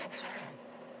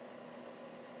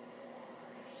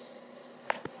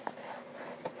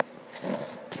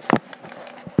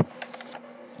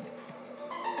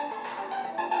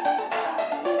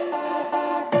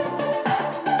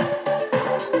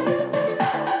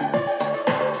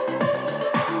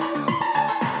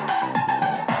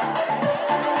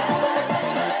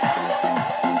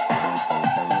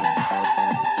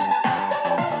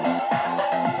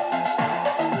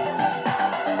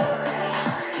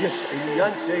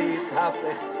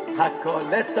להתהפך הכל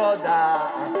לתודה,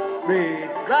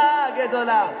 מצווה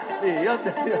גדולה להיות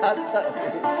נשיאת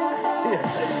תמיד,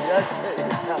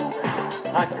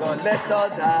 הכל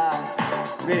לתודה,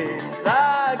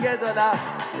 מצווה גדולה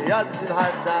להיות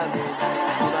נשיאת תמיד.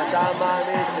 אם אתה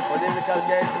מאמין שיכולים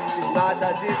לקלקל, תשמע את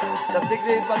הדיסק, תפסיק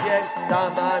להתבגן. אתה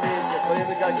מאמין שיכולים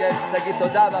לקלקל, תגיד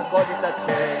תודה והכל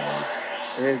יתעדכן.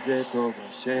 איזה טוב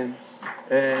השם,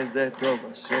 איזה טוב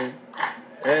השם,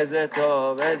 איזה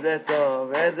טוב, איזה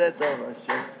טוב, איזה טוב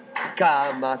השם.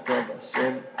 כמה טוב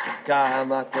השם,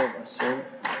 כמה טוב השם,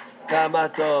 כמה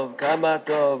טוב, כמה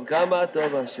טוב, כמה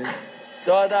טוב השם.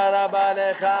 תודה רבה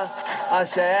לך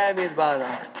השם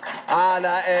יתברך על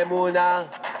האמונה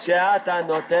שאתה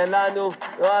נותן לנו.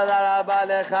 תודה רבה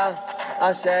לך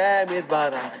השם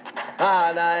יתברך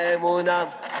על האמונה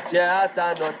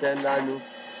שאתה נותן לנו.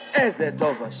 איזה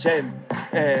טוב השם,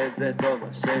 איזה טוב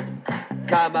השם,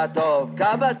 כמה טוב,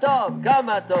 כמה טוב,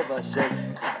 כמה טוב השם.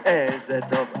 איזה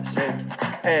טוב השם,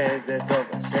 איזה טוב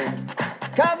השם,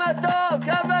 כמה טוב,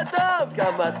 כמה טוב,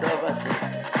 כמה טוב השם.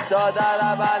 תודה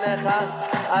רבה לך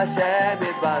השם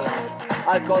יתברך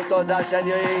על כל תודה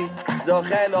שאני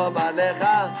זוכה לומר לך.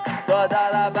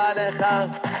 תודה רבה לך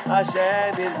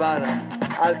השם יתברך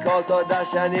על כל תודה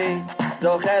שאני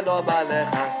זוכה לומר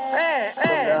לך. טוב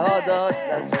להודות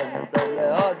לשם, טוב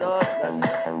להודות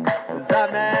לשם,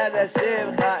 זמר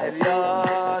לשמך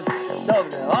עליון. טוב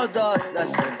להודות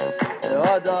לשם,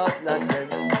 להודות לשם,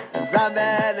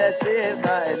 זמר לשמך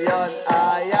עליון.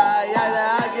 איי איי איי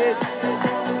להגיד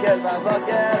כן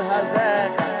בבוקר הזה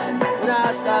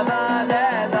נתך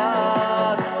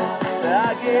בלילות,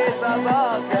 להגיד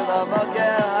בבוקר,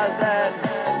 בבוקר הזה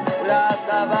נתך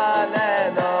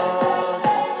בלילות.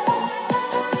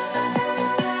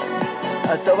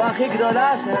 הטובה הכי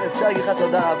גדולה שאפשר להגיד לך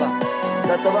תודה רבה,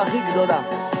 זו הטובה הכי גדולה.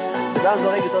 אדם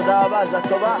זורק תודה רבה, זו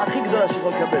הטובה הכי גדולה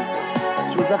שיכול לקבל,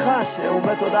 שהוא זכה, שהוא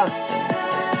אומר תודה.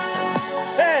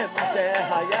 מה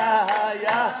שהיה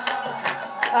היה,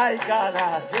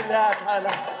 קראתי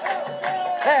להתחלה.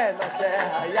 מה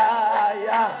שהיה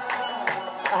היה,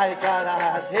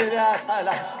 קראתי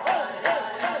להתחלה.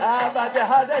 אבא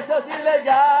תחדש אותי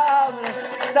לגמרי,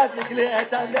 תדליק לי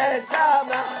את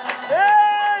הנשמה.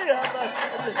 אבא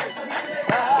תחדש אותי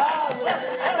לגמרי,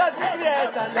 תדליק לי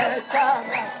את הנשמה.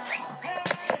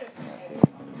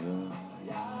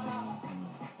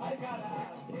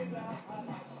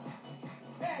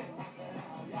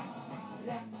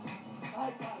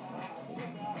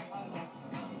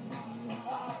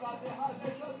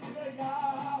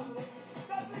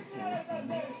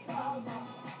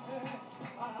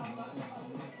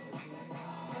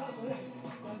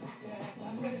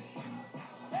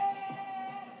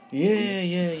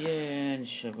 and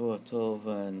Shavua Tov,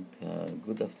 and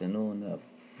good afternoon. A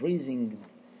freezing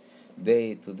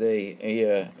day today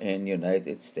here in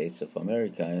United States of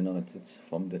America. You know, it's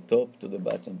from the top to the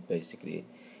bottom, basically.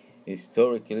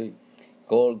 Historically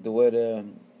cold weather,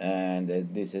 and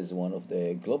this is one of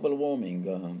the global warming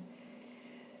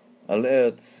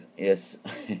alerts. Yes.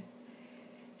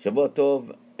 Shavua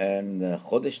Tov and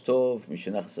Chodesh Tov,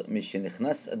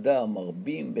 משנכנס אדר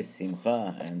מרבים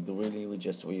בשמחה, and really we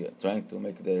are trying to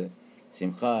make the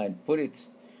simcha and put it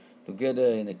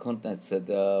together in a context that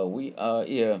we are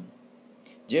here.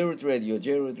 Jerut Radio,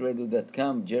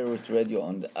 JerutRadio.com, Jerut Radio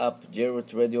on the app,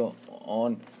 Jerut Radio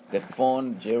on the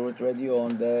phone, Jerut Radio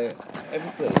on the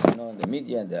every place, the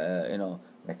media,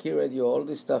 the key radio, all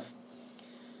this stuff.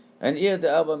 And here the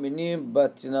Abba Minim,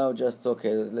 but just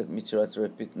okay, let me try to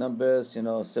repeat numbers,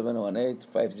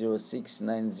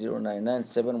 718-506-9099,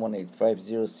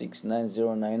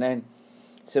 718-506-9099,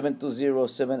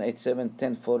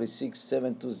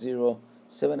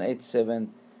 720-787-1046,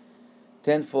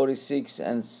 720-787-1046,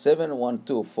 and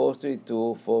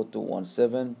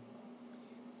 712-432-4217,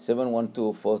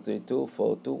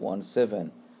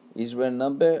 712-432-4217. Israel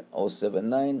number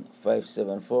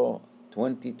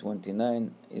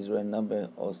 079-574-2029, Israel number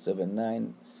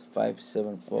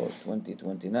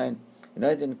 079-574-2029.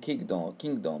 United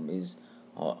Kingdom is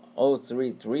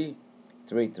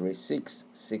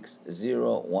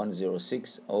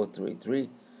 033-336-60-106,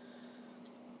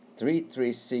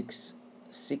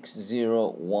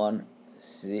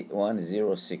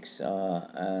 033-336-60-106,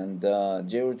 and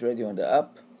Jerut Radio on the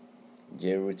app,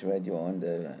 Jerut Radio on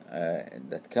the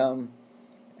 .com,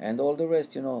 and all the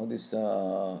rest. This.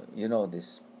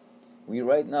 We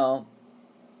right now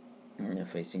are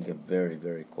facing a very,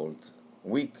 very cold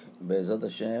week. Be'ezrat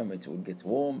Hashem, it will get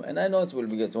warm, and I know it will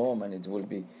get warm, and it will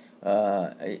be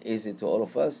easy to all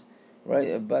of us,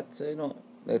 right? But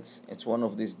it's one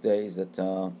of these days that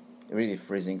really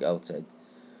freezing outside.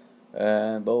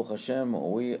 And Baruch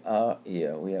Hashem, we are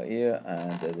here. We are here,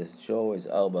 and the show is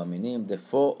Arba Minim, the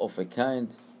four of a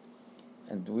kind.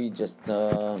 And we just,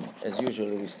 as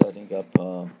usual, we're starting up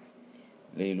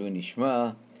Leilui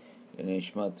Nishma,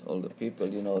 Nishmat, all the people,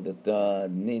 that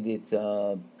need it.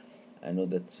 I know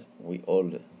that we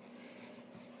all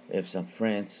have some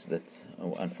friends that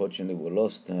unfortunately were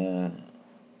lost. And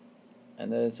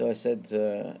so I said,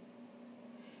 there's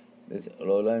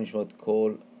Leilui Nishmat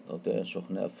call.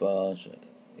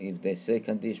 If they say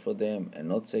Kaddish for them and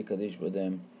not say Kaddish for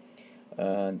them,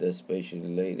 and especially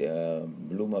Lady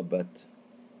Bluma bat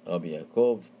Rabbi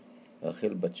Yaakov,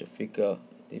 Rachel bat Shafika,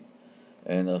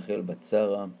 and Rachel bat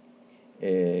Sarah,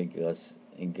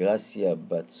 Gracia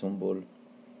bat Sumbul,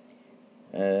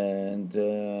 and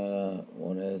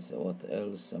what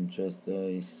else? I'm just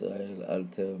Israel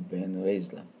Alter ben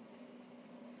Reisla.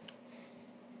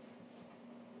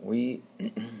 We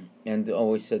and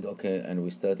always said okay, and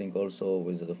we're starting also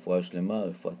with Refuah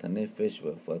Shlema, Refuat HaNefesh,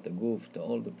 Refuat HaGuf, to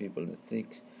all the people that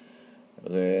sick,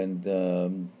 and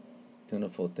Tuna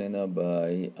Fortena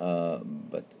by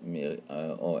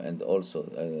and also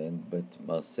but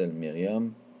Marcel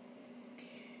Miriam,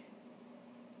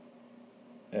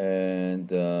 and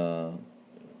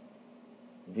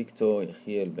Victor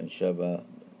Yechiel ben Shava,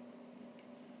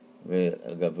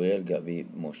 Gabriel Gabi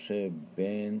Moshe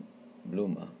ben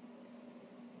Bluma,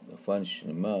 רפואה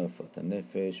שלמה, רפואת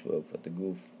הנפש ורפואת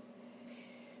הגוף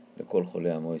לכל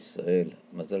חולי עמו ישראל.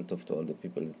 מזל טוב to all the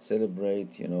people that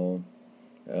celebrate,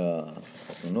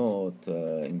 חתונות,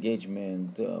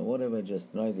 engagement, whatever,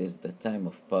 just right, is the time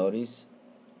of parties.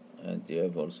 And you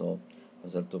have also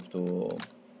מזל טוב to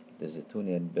the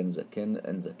Zetuni and Ben Zaken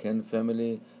and Zaken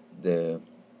family, the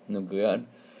Nugrian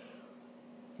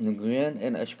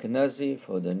and Ashkenazi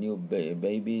for the new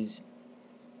babies.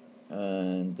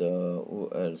 And who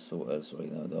else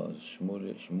right now?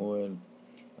 Shmuel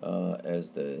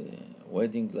as the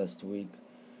wedding last week.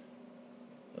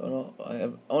 I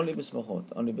have only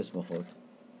besmachot.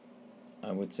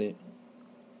 I would say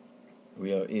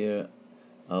we are here,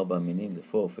 Arba Minim, the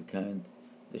four of a kind.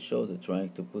 The show that trying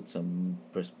to put some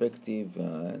perspective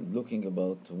and looking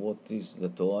about what is the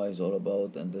Torah is all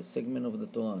about, and the segment of the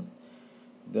Torah.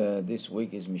 This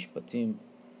week is Mishpatim,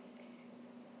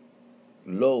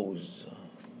 laws,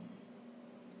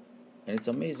 and it's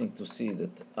amazing to see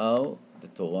that how the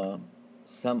Torah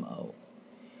somehow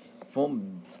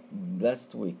from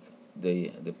last week,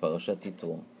 the Parashat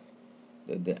Yitro,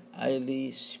 the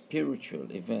highly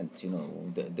spiritual event,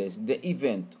 the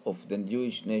event of the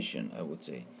Jewish nation, I would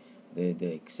say,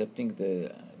 the accepting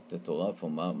the Torah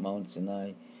from Mount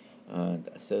Sinai and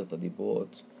Aseret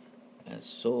HaDibrot, and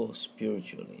so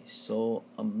spiritually, so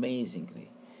amazingly,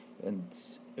 and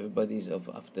everybody's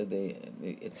after the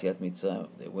Yetziat Mitzrayim,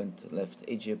 they left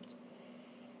Egypt,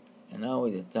 and now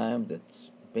at the time that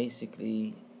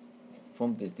basically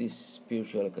from this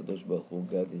spiritual Kadosh Baruch Hu,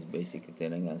 God is basically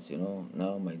telling us,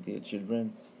 now my dear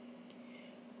children,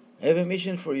 I have a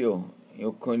mission for you.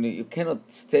 You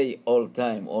cannot stay all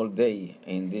day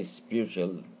in this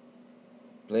spiritual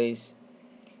place.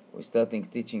 We're starting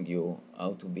teaching you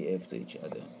how to behave to each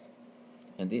other.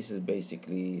 And this is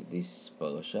basically this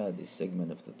parasha, this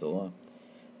segment of the Torah,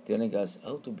 telling us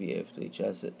how to behave to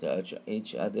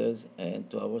each others and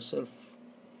to ourselves.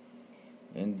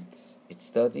 And it's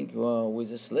starting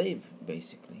with a slave,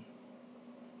 basically.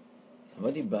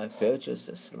 Somebody purchase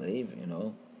a slave,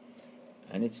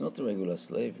 and it's not a regular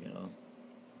slave,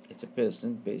 It's a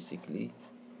person, basically,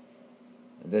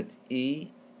 that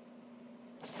he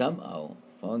somehow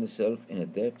found himself in a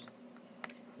debt,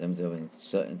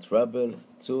 in trouble,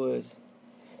 tours.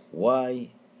 Why?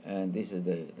 And this is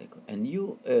and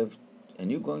you're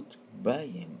going to buy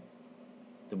him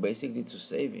to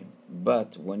save him.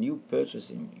 But when you purchase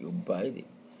him, you buy him.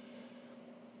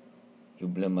 You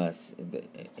blame us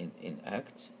in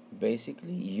act.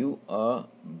 Basically, you are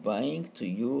buying to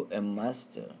you a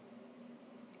master.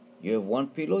 You have one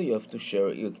pillow, you have to share.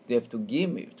 You have to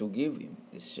give him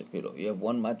this pillow. You have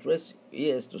one mattress. He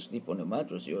has to sleep on a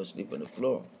mattress. You have to sleep on the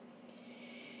floor.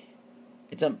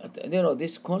 It's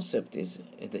this concept is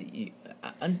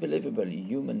unbelievably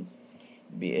human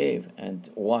behave, and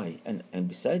why? And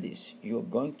beside this, you are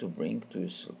going to bring to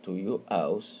your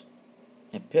house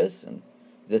a person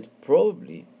that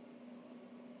probably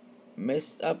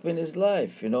messed up in his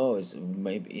life.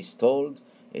 Maybe he's told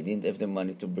he didn't have the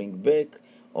money to bring back,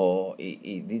 or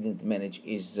he didn't manage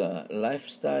his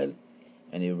lifestyle,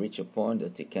 and he reached a point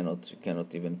that he cannot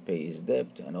even pay his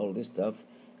debt and all this stuff,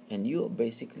 and you're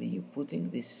putting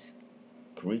this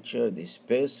creature, this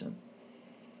person,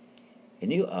 in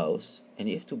your house, and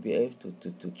you have to be able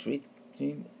to treat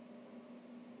him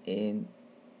in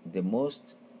the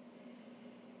most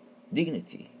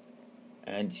dignity.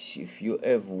 And if you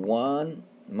have one,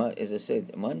 as I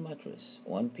said, one mattress,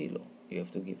 one pillow, you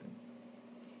have to give him.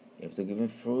 You have to give him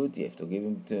food. You have to give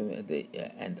him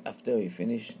and after you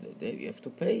finish the day, you have to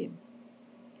pay him.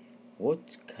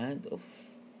 What kind of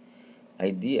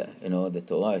idea, the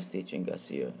Torah is teaching us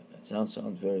here? It sounds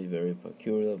very, very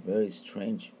peculiar, very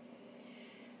strange.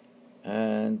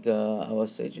 And our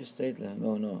sages state,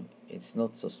 no, it's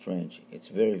not so strange. It's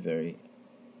very, very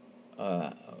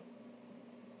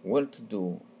well to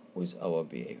do with our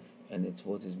behavior, and it's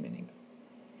what is meaning.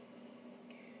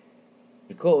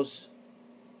 Because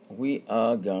we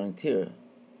are guarantor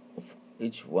of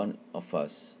each one of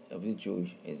us. Every Jew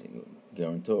is a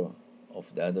guarantor of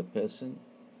the other person.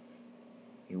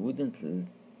 He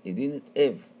didn't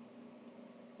have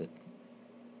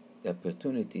the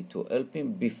opportunity to help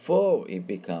him before he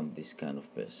became this kind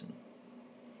of person.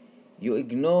 You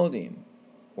ignored him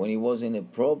when he was in a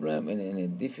problem and in a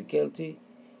difficulty.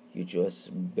 You just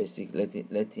basically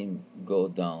let him go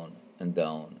down, and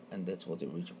that's what they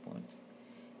reach a point.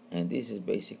 And this is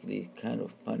basically kind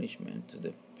of punishment to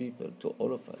the people, to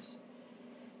all of us.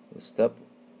 We stop,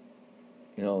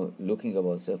 looking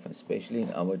about self, especially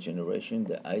in our generation,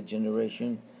 the I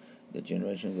generation, the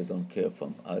generation that don't care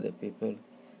from other people.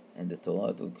 And the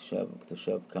Torah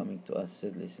Kedoshah coming to us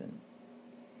said, listen,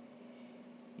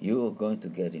 you are going to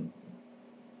get him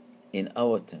in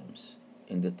our terms,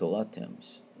 in the Torah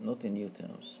terms, not in your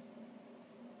terms.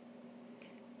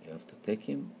 You have to take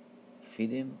him,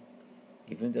 feed him,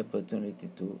 give him the opportunity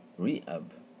to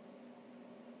rehab,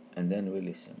 and then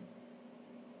release him.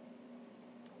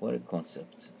 What a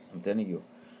concept! I'm telling you.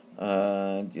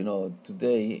 And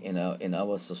today in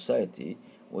our society,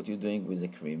 what you're doing with the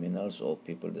criminals or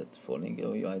people that falling,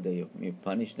 you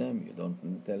punish them, you don't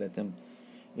let them,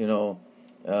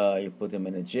 you put them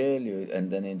in a jail,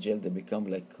 and then in jail they become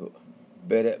like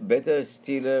better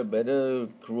stealer, better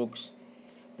crooks.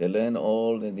 They learn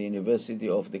all the university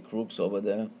of the crooks over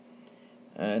there,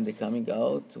 and they're coming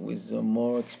out with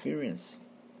more experience,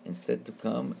 instead to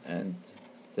come and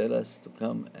tell us to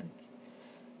come and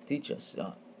teach us,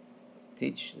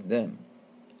 teach them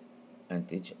and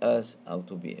teach us how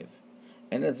to behave.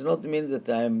 And it does not mean that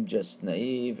I'm just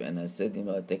naive and I said,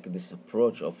 I take this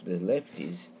approach of the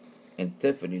lefties, and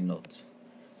definitely not,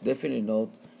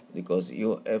 because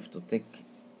you have to take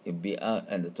and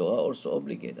the Torah also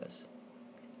obligates us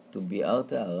to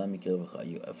bi'arta hara mikrevecha.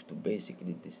 You have to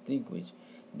basically distinguish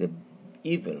the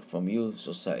evil from your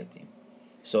society.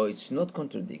 So it's not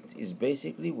contradict. It's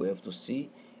basically we have to see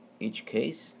each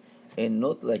case, and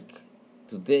not like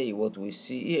today what we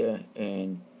see here,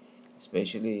 and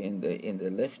especially in the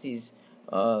lefties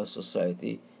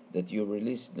society, that you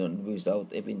release them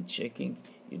without even checking.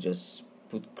 You just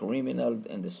put criminal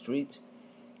in the street.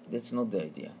 That's not the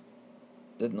idea.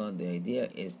 That's not the idea.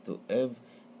 Is to have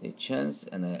the chance,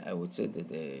 and I would say that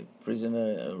the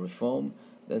prisoner reform,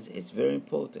 it's very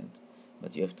important,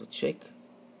 but you have to check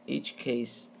each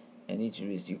case and each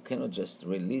risk. You cannot just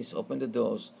release, open the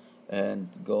doors, and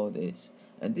go this.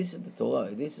 And this is the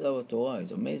Torah. This is our Torah.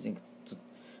 It's amazing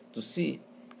to see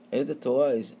how the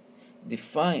Torah is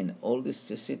define all this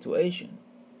situation.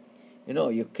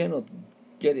 You cannot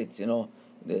get it.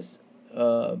 This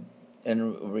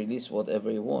and release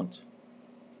whatever you want.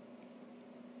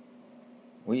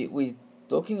 We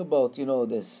talking about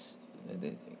this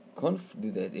the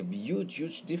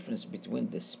huge difference between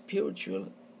the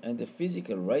spiritual and the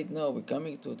physical. Right now we're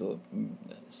coming to the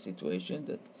situation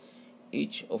that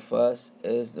each of us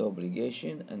has the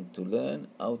obligation and to learn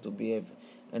how to behave.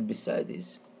 And beside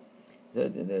this,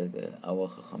 our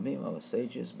Chachamim, our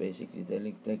sages, basically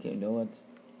telling, what?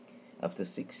 After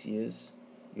 6 years,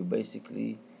 you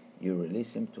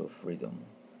release him to freedom.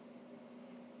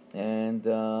 And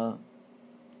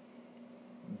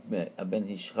Ben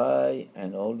Ish Chai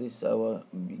and all these our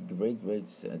great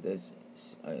there's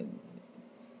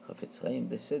Chafetz Chaim,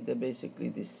 they said that basically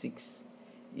these 6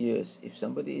 years, if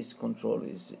somebody is controlled,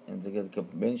 and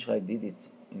Ben Ish Chai did it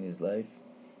in his life,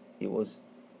 he was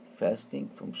fasting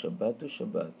from Shabbat to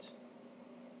Shabbat.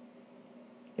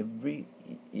 Every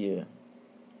year,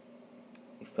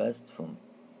 he fast from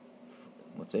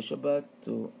Motzei Shabbat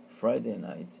to Friday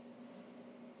night,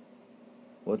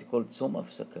 what he called Tzom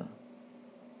Hafsaka,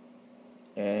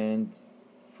 and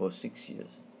for 6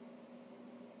 years.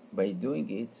 By doing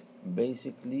it,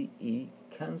 basically he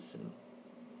cancelled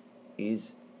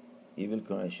his evil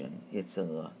connection, Yetzer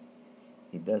Hara.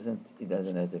 He doesn't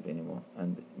have it anymore.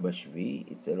 And Bashvi,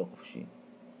 it's Elo Chofshi.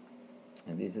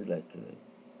 And this is like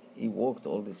he worked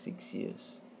all the 6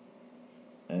 years.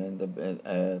 And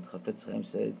Chafetz Chaim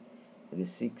said The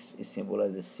 6 is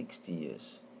symbolized as 60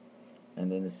 years.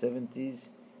 And in the 70s,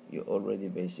 you're already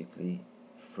basically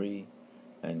free.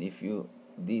 And if you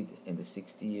did in the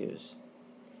 60 years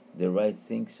the right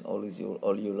things all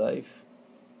your life,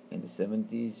 in the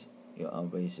 70s, you are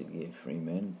basically a free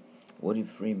man. What is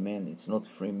free man? It's not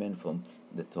free man from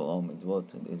the Torah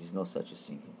Mitzvot. It is not such a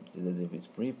thing. It is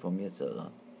free from Yetzer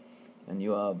Hara. And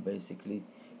you are basically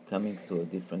coming to a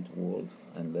different world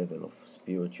and level of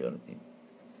spirituality.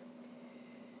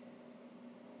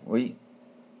 We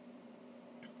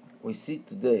see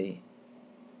today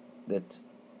that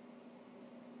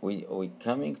we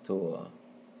coming to a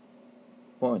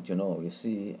point, you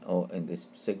see in this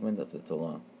segment of the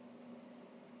Torah,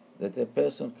 that a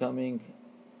person coming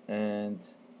and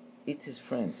eats his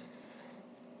friend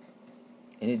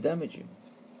and he damaged him.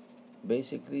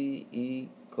 Basically, he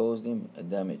caused him a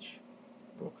damage,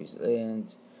 broke his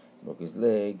hand, broke his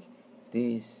leg,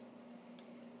 this,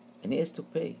 and he has to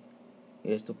pay.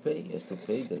 He has to pay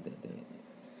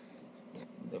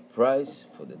the price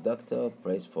for the doctor,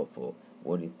 price for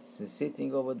what it's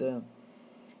sitting over there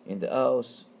in the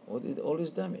house, all this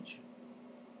damage.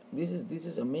 This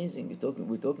is amazing.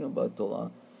 We're talking about Torah,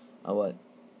 our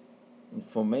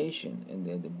information, and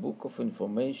the book of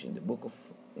information, the book of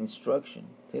instruction,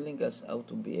 telling us how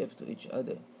to behave to each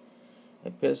other.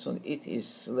 A person eat his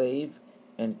slave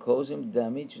and cause him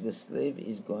damage. The slave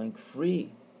is going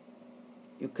free.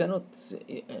 You cannot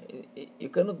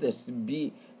just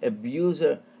be abuse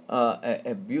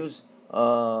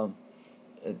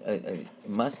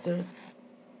master.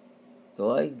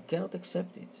 So I cannot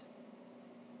accept it.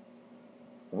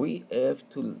 We have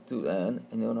to learn,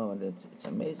 and it's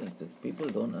amazing that people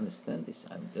don't understand this.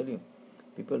 I'm telling you,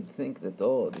 people think that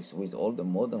this with all the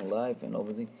modern life and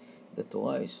everything, the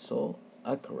Torah is so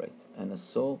accurate and is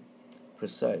so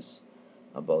precise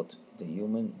about the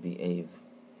human behavior.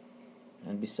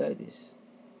 And beside this,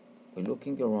 we're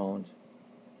looking around,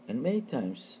 and many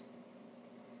times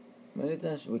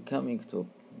we're coming to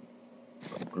a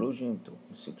conclusion, to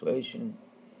a situation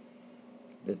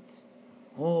that,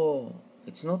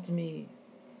 it's not me,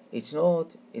 it's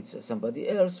somebody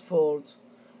else's fault,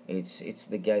 it's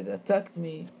the guy that attacked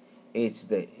me, it's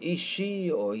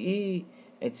she or he,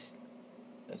 it's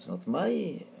not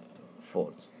my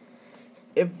fault.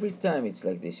 Every time it's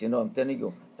like this, I'm telling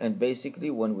you. And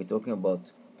basically, when we're talking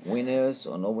about winners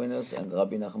or no winners, and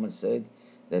Rabbi Nachman said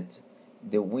that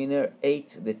the winner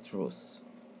ate the truth.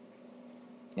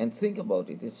 And think about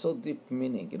it; it's so deep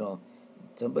meaning.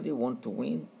 Somebody want to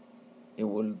win, he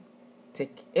will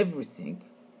take everything.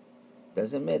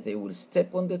 Doesn't matter. He will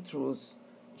step on the truth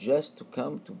just to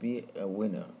come to be a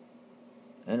winner.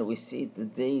 And we see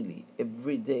it daily,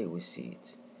 every day. We see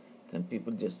it. Can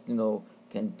people just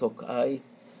can talk high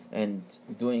and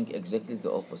doing exactly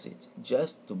the opposite,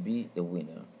 just to be the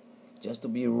winner, just to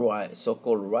be right,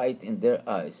 so-called right in their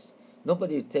eyes.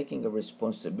 Nobody taking a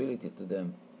responsibility to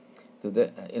them,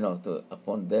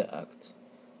 upon their act.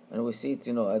 And we see it.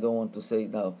 I don't want to say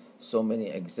now so many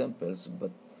examples,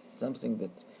 but something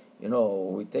that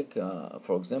we take.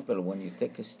 For example, when you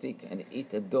take a stick and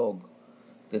eat a dog,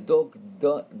 the dog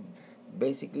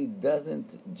basically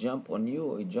doesn't jump on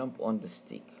you; it jump on the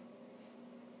stick.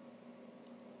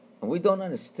 And we don't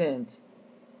understand,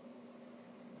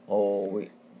 or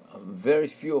very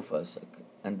few of us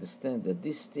understand that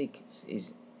this stick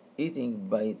is eaten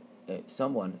by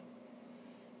someone,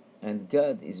 and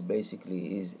God is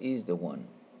basically is the one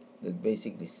that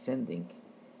basically sending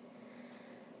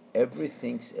every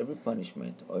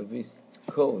punishment or every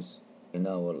cause in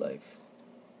our life.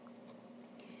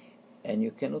 And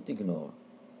you cannot ignore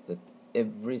that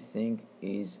everything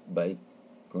is by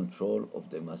control of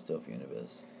the Master of the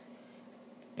Universe.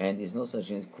 And it's not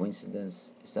such a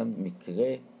coincidence. Some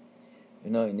mikre,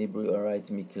 in Hebrew, I write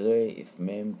mikre, if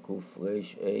mem kuf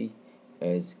resh a,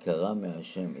 as kara me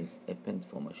Hashem, is happened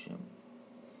from Hashem.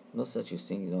 Not such a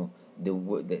thing,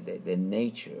 the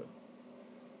nature.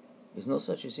 There's no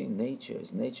such a thing. Nature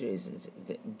is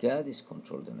God is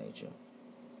controlled the nature.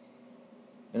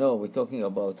 We're talking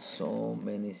about so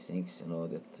many things,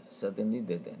 that suddenly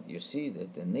you see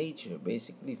that the nature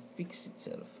basically fixes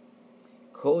itself,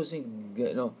 causing,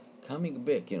 coming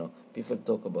back. People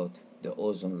talk about the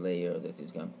ozone layer that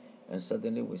is gone, and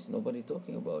suddenly with nobody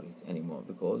talking about it anymore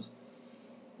because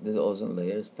the ozone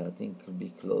layer is starting to be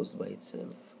closed by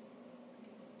itself.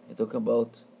 I talk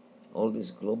about all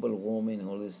this global warming,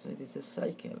 all this. It is a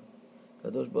cycle.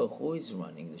 Kadosh Baruch Hu is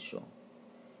running the show.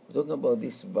 We're talking about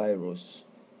this virus,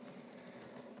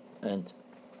 and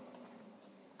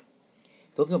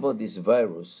talking about this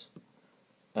virus,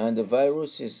 and the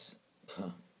virus is,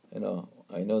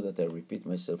 I know that I repeat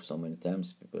myself so many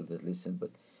times, people that listen,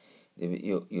 but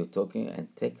you're talking and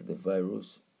take the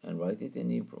virus and write it in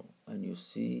Hebrew, and you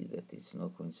see that it's no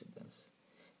coincidence.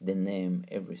 The name,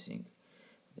 everything.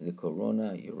 The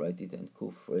corona, you write it in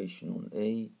Kuf Resh Nun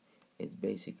A. It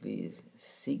basically is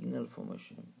signal from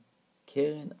Hashem.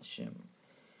 Keren Hashem.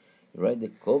 You write the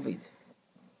COVID.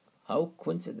 How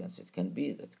coincidence it can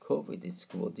be that COVID is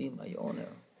Kvodim, my honor.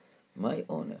 My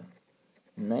honor.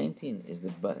 19 is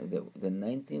the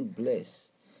 19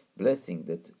 blessing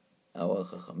that our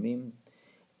Chachamim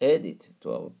added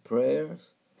to our prayers,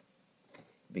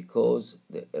 because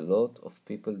a lot of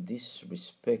people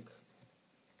disrespect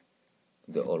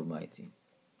the Almighty.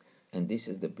 And this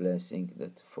is the blessing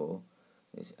that for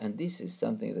this. And this is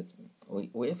something that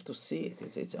we have to see it.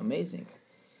 It's amazing.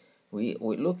 We're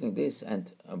looking at this,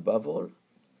 and above all,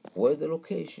 where's the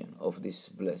location of this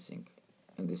blessing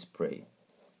and this prayer?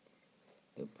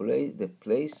 The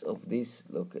place of this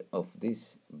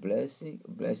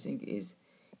blessing is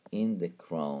in the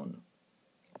crown,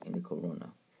 in the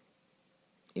corona.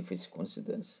 If it's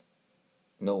coincidence,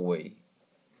 no way.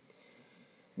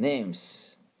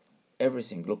 Names,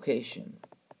 everything, location.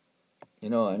 I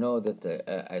know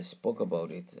that I spoke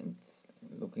about it, and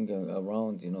looking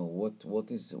around,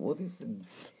 what is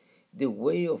the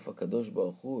way of HaKadosh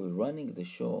Baruch Hu running the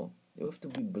show. You have to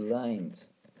be blind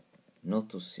not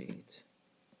to see it.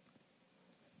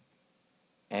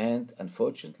 And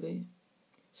unfortunately,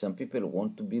 some people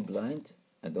want to be blind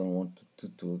and don't want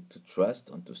to trust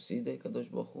and to see the HaKadosh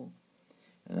Baruch Hu.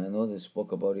 And I know they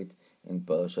spoke about it in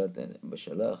Parashat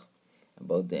Beshalach,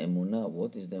 about the Emunah.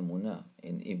 What is the Emunah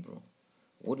in Hebrew?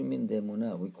 What do you mean the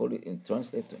Emunah? We call it, in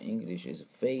translate to English, is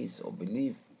faith or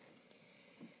belief.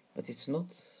 But it's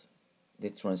not the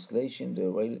translation. The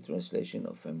real translation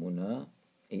of Emunah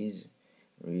is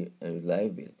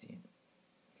reliability.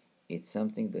 It's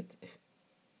something that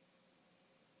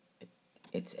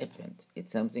it's happened.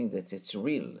 It's something that it's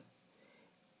real.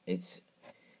 It's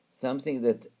something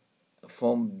that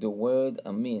from the word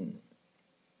Amin.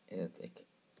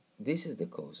 This is the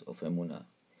cause of Emunah.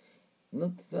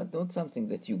 Not something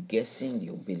that you're guessing,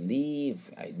 you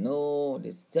believe, I know.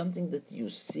 It's something that you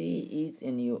see it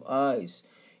in your eyes.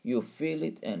 You feel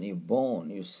it and you're born.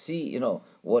 You see,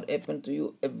 what happened to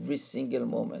you every single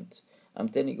moment. I'm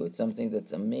telling you, it's something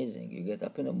that's amazing. You get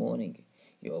up in the morning,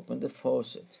 you open the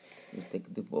faucet,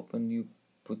 you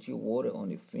put your water on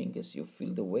your fingers, you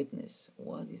feel the wetness.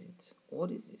 What is it?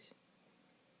 What is this?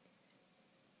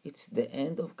 It's the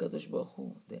end of Kadosh Baruch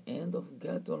Hu, the end of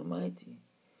God Almighty.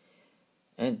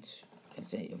 And you can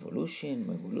say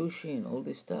evolution, all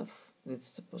this stuff. That's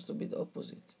supposed to be the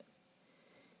opposite.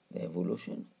 The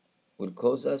evolution will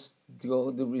cause us to go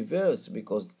the reverse,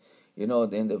 because then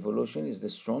the evolution is the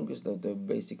strongest that they're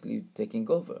basically taking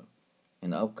over.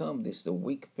 And how come this? The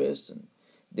weak person,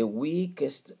 the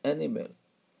weakest animal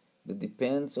that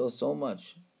depends on so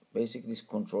much, basically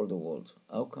control the world.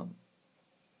 How come?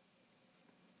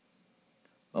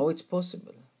 How it's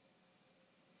possible?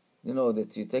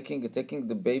 That you're taking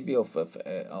the baby of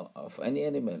any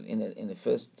animal in the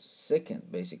first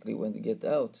second, basically when they get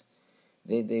out,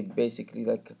 they basically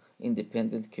like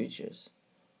independent creatures,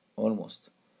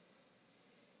 almost.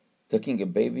 Taking a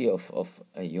baby of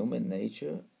a human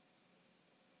nature,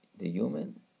 the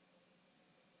human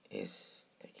is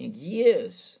taking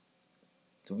years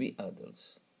to be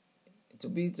adults. To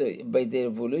be by the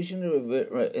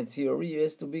evolutionary theory, it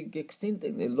has to be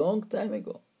extincted a long time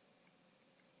ago.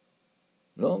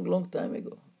 Long time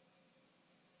ago.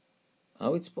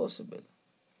 How it's possible?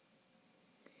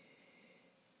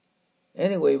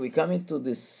 Anyway, we're coming to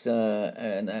this,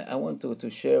 and I want to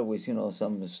share with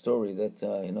some story that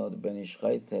the Ben Ish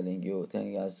Chai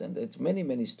telling us, and it's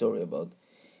many story about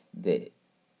the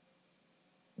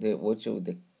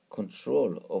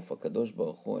control of HaKadosh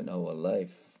Baruch Hu in our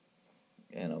life,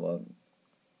 and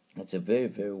it's a very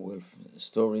well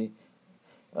story.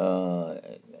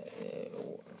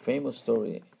 Famous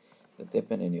story that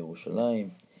happened in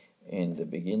Yerushalayim in the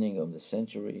beginning of the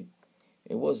century.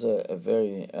 It was a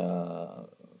very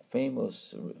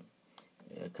famous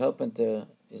carpenter.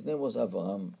 His name was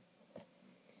Avraham.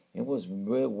 He was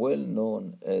very well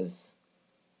known as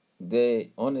the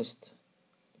honest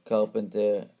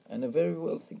carpenter and a very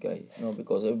wealthy guy,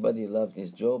 because everybody loved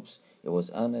his jobs. He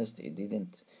was honest. He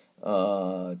didn't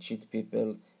cheat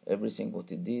people. Everything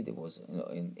what he did, it was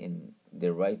in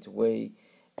the right way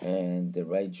and the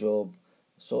right job.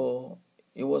 So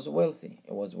he was wealthy.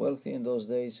 He was wealthy in those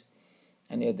days,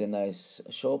 and he had a nice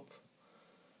shop.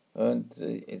 And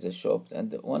it's a shop.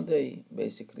 And one day,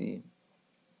 basically,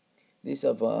 this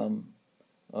Avraham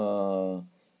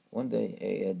One day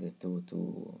he had to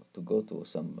go to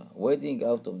some wedding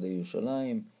out of the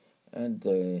Yerushalayim, and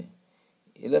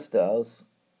he left the house.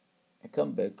 He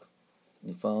come back.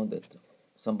 He found that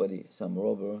some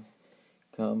robber,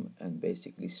 come and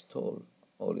basically stole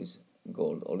all his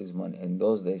gold, all his money. In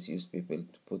those days, used people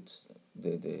to put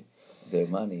their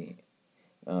money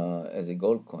as a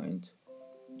gold coin,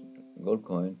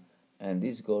 and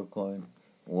this gold coin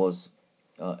was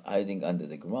hiding under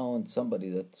the ground. Somebody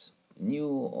that knew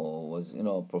or was,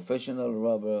 a professional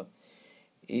robber,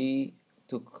 he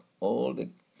took all the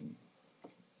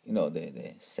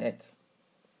sack,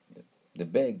 the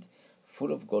bag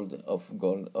full of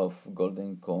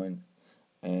golden coin,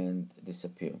 and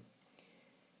disappear.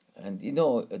 And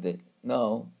that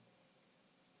now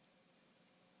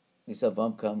this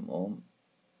Avram come home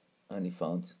and he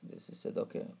found this. He said,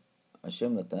 okay,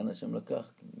 Hashem natan, Hashem lakach.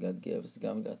 God gave us,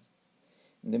 God got.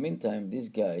 In the meantime, this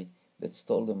guy that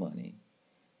stole the money,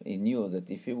 he knew that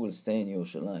if he will stay in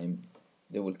Yerushalayim,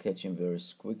 they will catch him very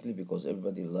quickly, because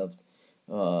everybody loved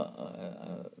the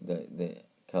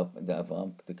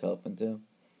Avram, the carpenter.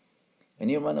 And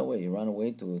he ran away. He ran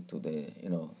away to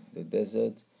the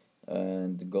desert,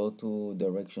 and go to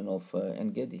direction of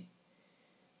En Gedi.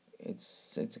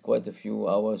 It's quite a few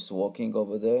hours walking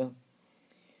over there,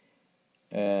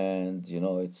 and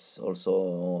it's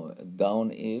also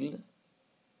downhill.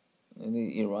 And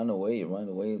he ran away. He ran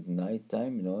away at night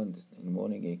time, and in the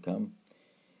morning he come,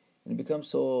 and it becomes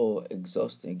so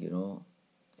exhausting,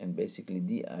 and basically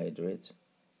dehydrate,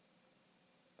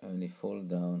 and he fall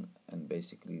down and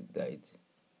basically died.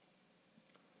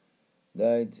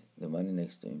 The money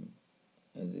next to him,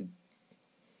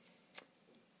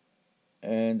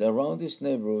 and around this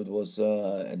neighborhood was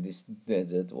at this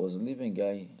desert was a living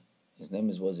guy. His name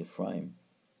was Ephraim.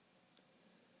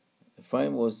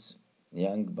 Ephraim was a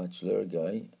young bachelor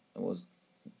guy. Was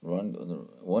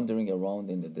wandering around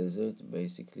in the desert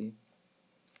basically,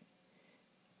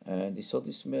 and he saw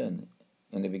this man.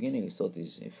 In the beginning, he thought he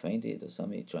fainted or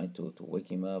something. He tried to wake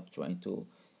him up,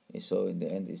 He saw in the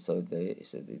end. He said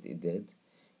he dead.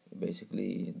 He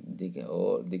basically dig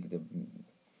the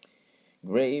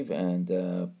grave and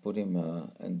put him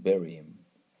and bury him.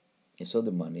 He saw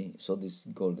the money. He saw this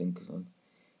golden.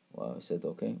 Wow! He said,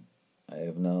 "Okay,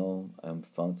 I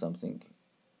found something.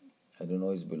 I don't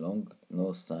know his belong.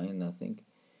 No sign, nothing."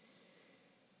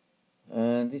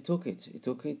 And he took it.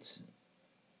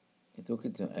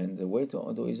 And the way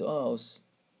to his house,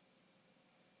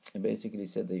 he basically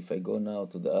said that if I go now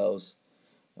to the house,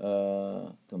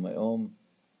 to my home,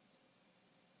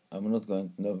 I'm not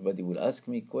going. Nobody will ask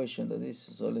me question of this.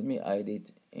 So let me hide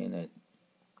it in it.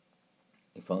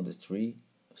 He found a tree,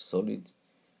 a solid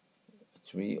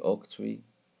tree, oak tree,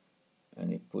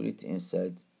 and he put it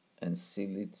inside and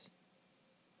sealed it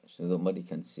so nobody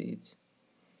can see it.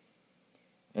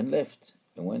 And left.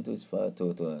 He went to his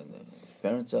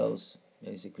parents' house,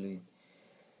 basically,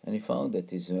 and he found that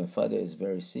his father is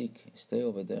very sick. He stayed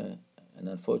over there, and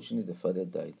unfortunately, the father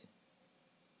died.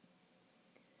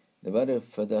 The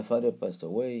father passed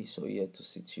away, so he had to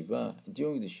sit Shiva.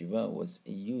 During the Shiva was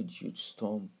a huge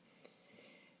storm,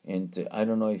 and I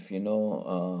don't know if you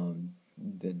know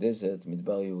the desert,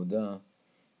 Midbar Yehuda,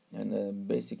 and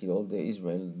basically all the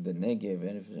Israel, the Negev,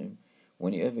 and everything.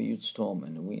 When you have a huge storm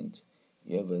and wind,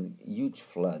 you have a huge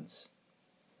floods,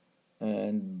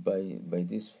 and by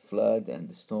this flood and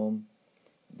the storm,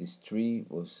 this tree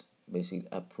was basically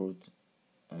uproot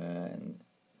and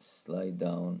slide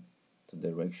down to the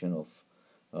direction of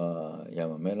Yam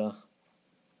HaMelach.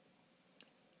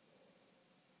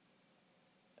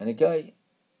 And a guy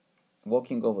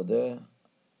walking over there,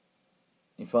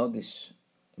 he found this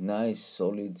nice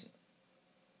solid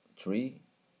tree.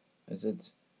 I said,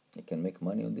 I can make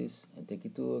money on this and take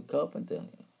it to a carpenter.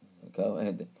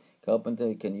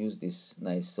 Carpenter can use this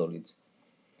nice solid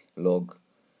log.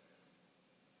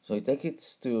 So he take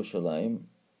it to Yerushalayim.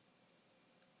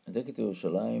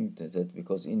 That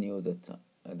because he knew that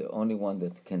the only one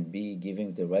that can be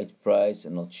giving the right price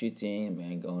and not cheating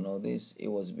and going all this, it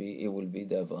will be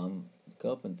the Avram the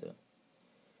carpenter.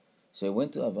 So he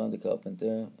went to Avram the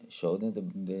carpenter, showed him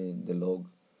the log,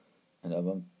 and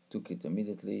Avram took it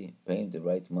immediately, paid him the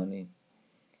right money,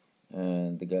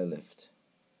 and the guy left.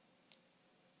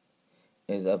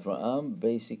 As Avraham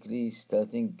basically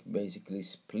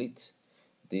split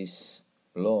this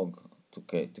log to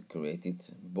create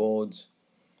it boards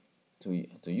to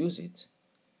use it.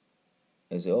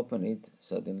 As he opened it,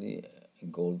 suddenly a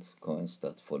gold coin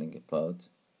started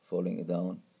falling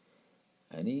down,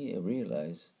 and he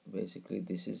realized basically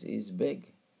this is his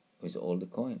bag with all the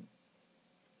coin.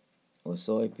 He was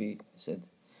so happy. He said,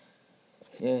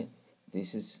 "Yeah,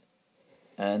 this is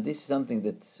And this is something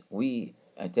that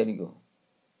I tell you,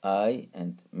 I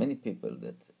and many people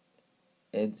that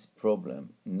had this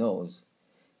problem knows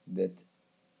that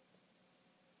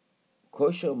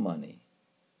kosher money,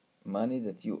 money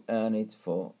that you earn it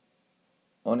for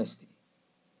honesty,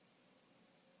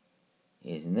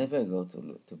 is never going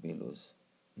to be loose.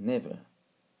 Never.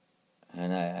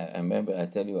 And I remember, I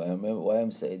remember why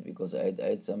I'm saying it, because I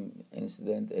had some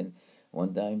incident, and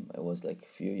one time, I was like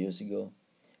a few years ago,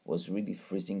 was really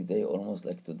freezing day, almost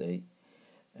like today,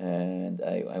 and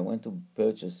I went to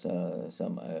purchase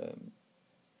some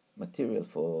material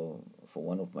for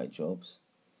one of my jobs.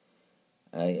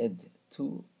 I had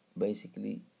two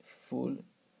basically full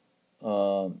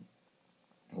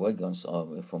wagons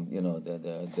from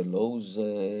the Lowe's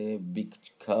big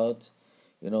cart,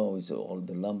 with all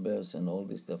the lumbers and all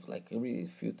this stuff, like really a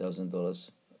few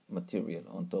 $1,000s material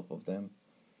on top of them.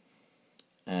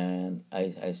 And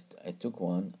I took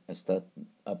one, I start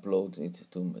upload it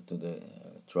to the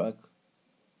truck,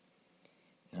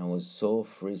 and I was so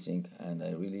freezing, and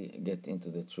I really get into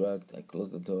the truck, I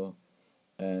close the door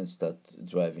and start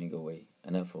driving away.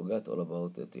 And I forgot all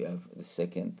about that you have the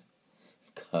second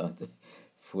cart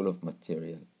full of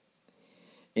material.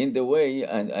 In the way,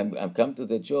 and I'm come to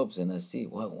the jobs, and I see,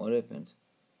 wow, what happened?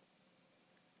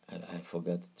 And I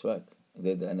forgot the truck.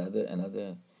 There's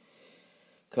another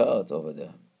cart over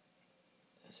there.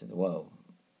 I said, wow,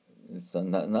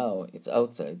 now it's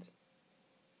outside.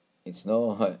 It's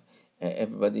no,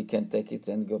 everybody can take it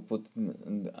and go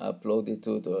upload it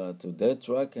to their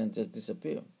truck and just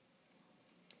disappear.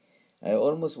 I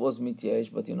almost was mityash,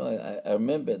 but I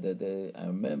remember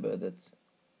that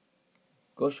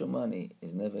kosher money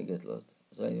is never get lost.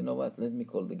 So you know what? Let me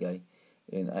call the guy,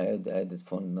 and I had the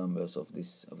phone numbers of the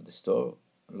store,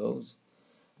 Lowe's.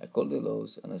 I called the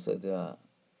Lowe's and I said, I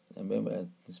remember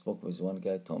I spoke with one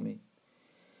guy, Tommy.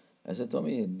 I said,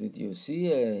 Tommy, did you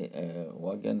see a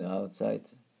wagon outside,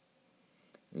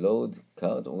 load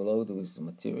with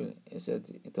material?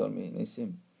 He told me,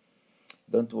 Nissim,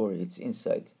 don't worry, it's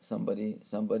inside. Somebody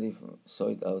saw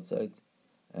it outside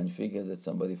and figured that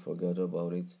somebody forgot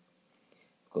about it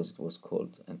because it was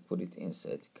cold and put it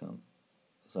inside. Come.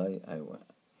 So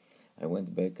I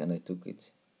went back and I took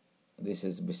it. This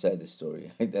is beside the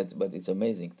story. But it's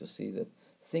amazing to see that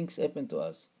things happen to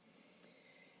us.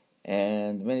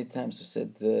 And many times we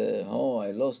said,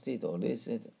 I lost it, or this,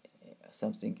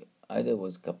 something either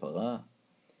was kapara,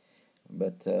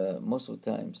 but most of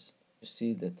the times you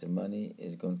see that the money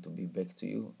is going to be back to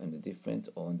you in a different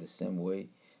or in the same way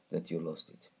that you lost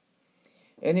it.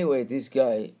 Anyway, this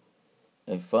guy,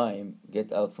 Ephraim,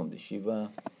 get out from the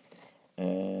Shiva,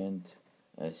 and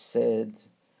he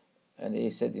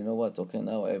said, you know what, okay,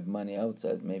 now I have money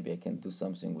outside, maybe I can do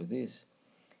something with this.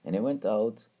 And he went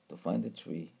out to find a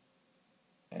tree,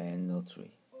 and no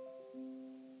tree.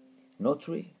 No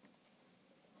tree.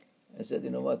 I said, you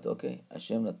know what, okay,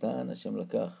 Hashem natan, Hashem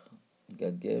lakach.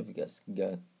 God gave,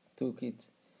 God took it.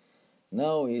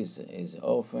 Now his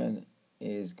orphan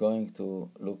is going to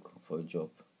look for a job.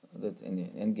 That in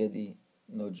En-Gedi,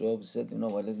 no job. He said, you know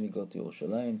what, let me go to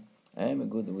Yerushalayim. I am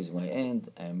good with my hand.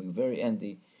 I am very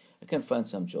handy. I can find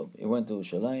some job. He went to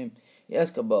Yerushalayim. He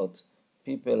asked about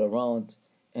people around,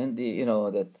 and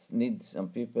that need some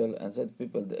people, and said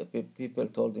people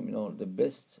told him, the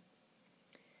best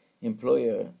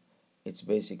employer, it's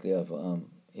basically Avraham.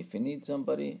 If you need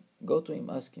somebody, go to him,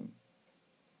 ask him.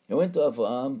 He went to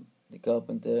Avraham, the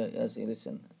carpenter. He asked him,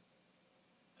 listen,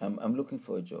 I'm looking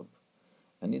for a job.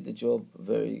 I need a job,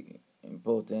 very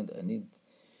important. I need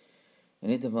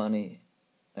the money.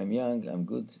 I'm young, I'm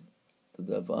good. To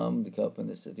the Avraham, the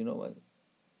carpenter said, you know what?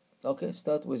 Okay,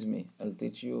 start with me. I'll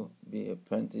teach you, be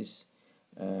apprentice,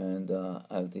 and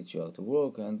I'll teach you how to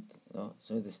work. And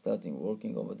so they're starting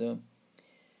working over there.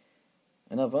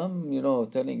 And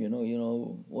Avraham, telling,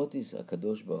 what is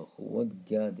HaKadosh Baruch Hu, what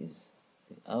God is,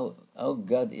 how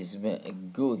God is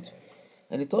good.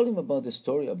 And he told him about the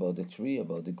story, about the tree,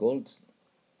 about the gold.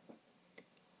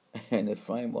 And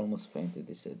Ephraim almost fainted.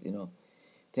 He said,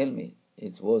 tell me,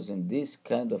 it was in this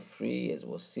kind of tree as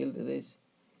was sealed this?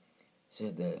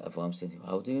 Avraham said,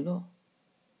 how do you know?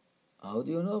 How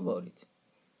do you know about it?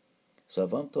 So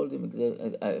Ephraim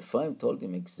told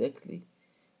him exactly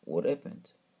what happened.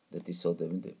 That he saw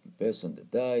the person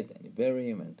that died, and he buried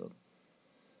him, and all.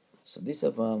 So this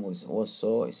Avraham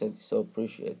he said, he so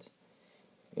appreciate.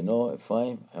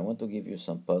 Ephraim, I want to give you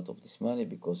some part of this money,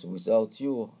 because without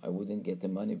you, I wouldn't get the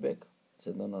money back. He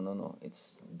said, no, it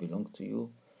belongs to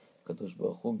you. Kadosh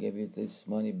Baruch Hu gave you this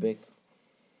money back,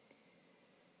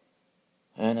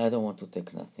 and I don't want to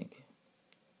take nothing.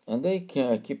 And they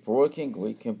keep working.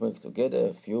 We came back together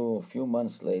a few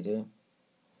months later,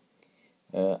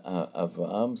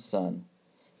 Avraham's son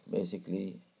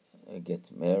basically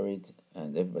get married,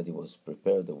 and everybody was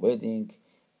prepared the wedding.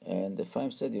 And the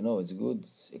Ephraim said, it's a good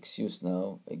excuse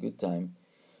now, a good time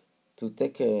to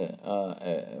take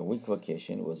a week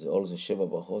vacation. It was also Sheva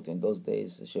Brachot. In those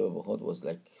days, the Sheva Brachot was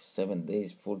like 7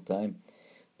 days full time.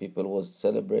 People was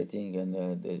celebrating and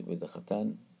with the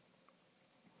Khatan.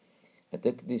 I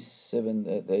take this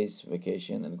 7 days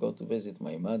vacation and go to visit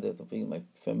my mother, to visit my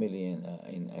family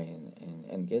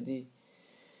in Gedi,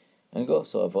 and go.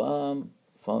 So Avraham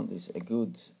found this a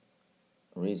good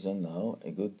reason now,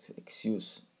 a good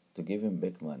excuse to give him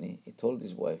back money. He told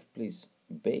his wife, please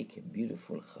bake a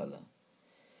beautiful challah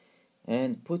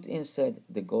and put inside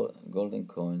the golden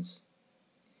coins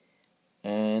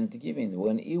and give him.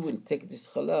 When he will take this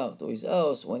challah to his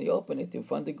house, when he open it, he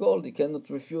find the gold. He cannot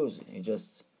refuse.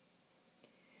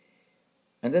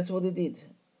 And that's what he did.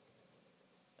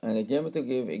 And he gave to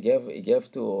give. He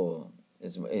gave to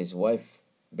his wife,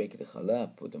 bake the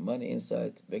challah, put the money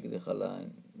inside, bake the challah,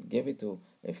 and gave it to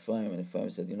Ephraim. And Ephraim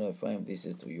said, Ephraim, this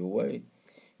is to your way.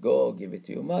 Go, give it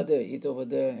to your mother, eat over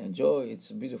there, enjoy.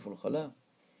 It's a beautiful challah.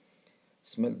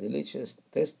 Smell delicious,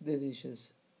 taste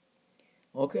delicious.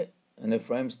 Okay. And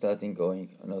Ephraim starting going,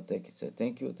 take it. Said,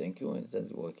 thank you, and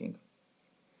started working.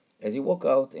 As he walked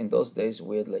out, in those days,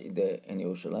 we had in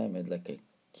Yerushalayim, had like a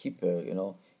keeper,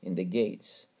 in the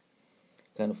gates,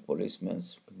 kind of policemen,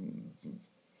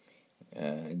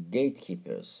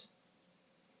 gatekeepers.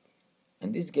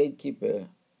 And this gatekeeper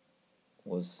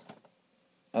was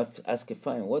asked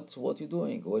Ephraim, what you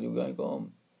doing? Where are you going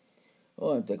home?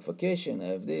 Oh, I take vacation, I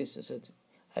have this. I said,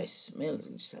 I smell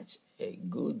such a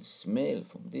good smell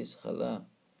from this challah.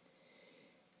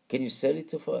 Can you sell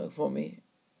it for me?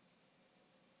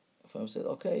 Ephraim said,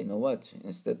 okay, you know what?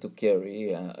 Instead to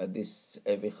carry this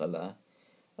heavy challah,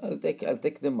 I'll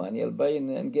take the money, I'll buy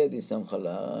and get you some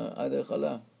challah, other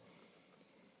challah.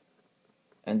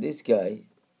 And this guy,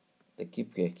 the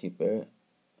keeper,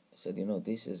 said,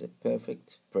 this is a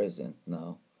perfect present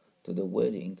now to the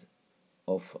wedding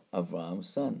of Avraham's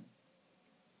son.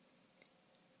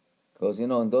 Because, in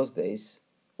those days,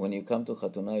 when you come to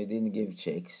Khatunah, you didn't give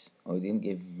checks, or you didn't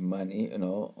give money,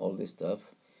 all this stuff.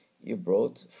 You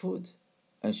brought food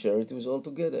and shared it with all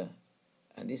together.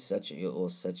 And this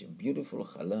was such a beautiful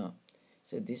challah.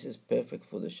 Said, this is perfect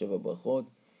for the Sheva Brachot,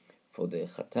 for the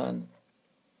Khatan.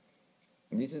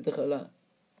 This is the challah.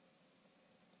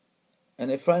 And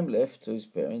Ephraim left to his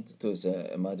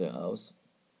mother's house.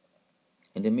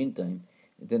 In the meantime,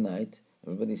 in the night,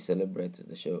 everybody celebrated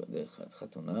the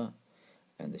Khatunah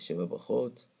and the Sheva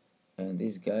Brachot. And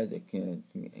this guy, the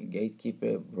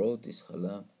gatekeeper, brought this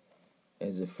challah.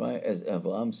 As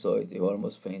Avraham saw it, he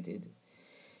almost fainted.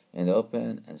 And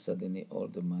opened, and suddenly all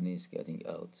the money is getting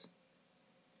out.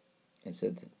 I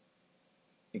said,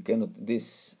 you cannot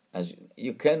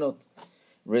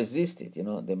resist it.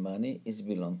 The money is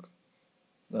belong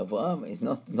to Avraham. It's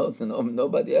not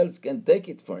nobody else can take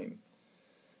it from him.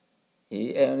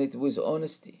 He earned it with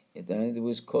honesty. He earned it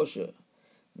with kosher.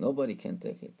 Nobody can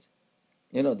take it.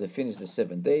 They finished the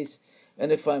 7 days,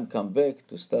 and Ephraim come back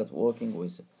to start working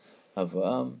with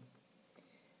Avraham.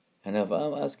 And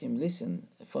Avraham asked him, listen,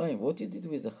 Ephraim, what you did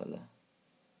with the challah?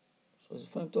 So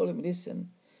Ephraim told him, listen,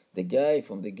 the guy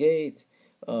from the gate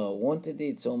wanted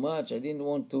it so much. I didn't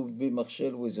want to be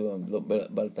machshel with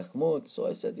Bal Tachmot. So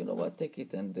I said, what, take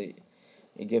it. And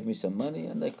he gave me some money,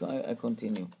 and I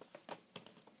continue.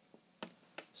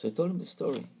 So I told him the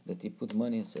story, that he put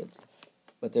money and said,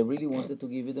 but I really wanted to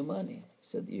give you the money. He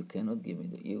said, you cannot give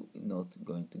me you're not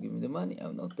going to give me the money.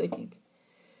 I'm not taking.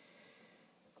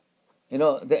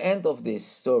 The end of this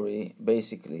story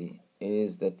basically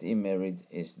is that he married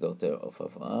his daughter of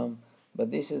Avraham.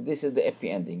 But this is the happy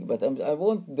ending. But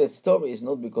the story is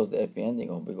not because the happy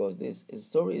ending, or because this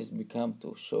story is become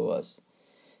to show us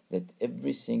that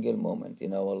every single moment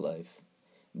in our life,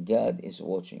 God is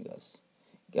watching us.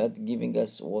 God giving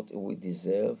us what we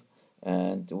deserve,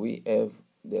 and we have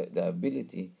the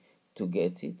ability to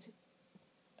get it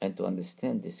and to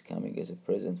understand this coming as a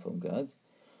present from God,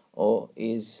 or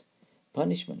is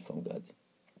punishment from God.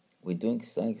 We're doing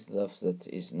stuff that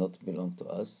is not belong to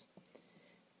us.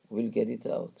 We'll get it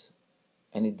out.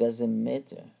 And it doesn't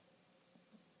matter.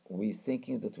 We're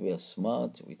thinking that we are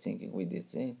smart. We're thinking we did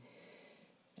things.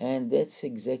 And that's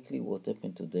exactly what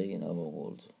happened today in our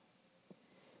world.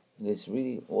 That's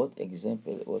really what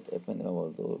happened in our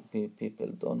world.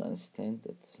 People don't understand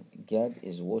that God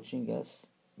is watching us,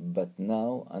 but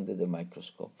now under the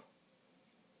microscope.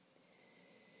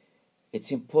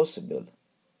 It's impossible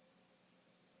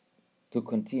to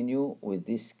continue with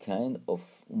this kind of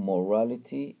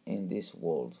morality in this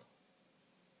world.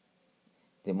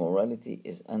 The morality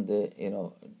is under,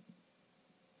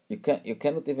 you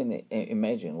cannot even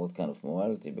imagine what kind of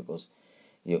morality, because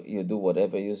you do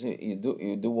whatever you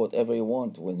do whatever you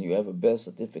want. When you have a birth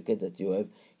certificate that you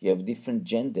have different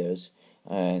genders,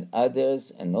 and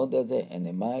others and not other, and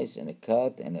a mice and a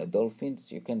cat and a dolphin,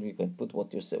 you can put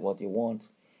what you want,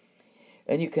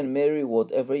 and you can marry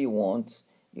whatever you want,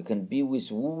 you can be with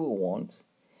who you want,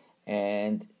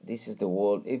 and this is the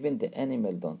world. Even the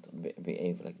animal don't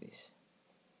behave like this.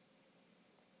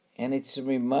 And it's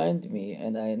remind me,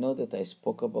 and I know that I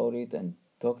spoke about it and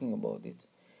talking about it,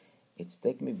 it's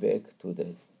take me back to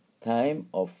the time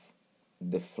of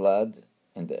the flood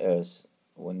and the earth,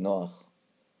 when Noah,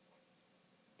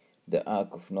 the ark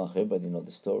of Noah, everybody know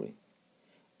the story.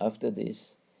 After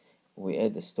this, we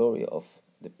had the story of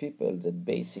the people that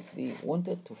basically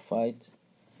wanted to fight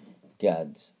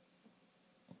God,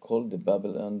 called the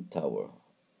Babylon Tower.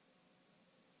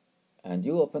 And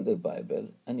you open the Bible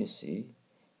and you see,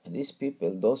 and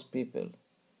those people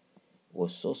were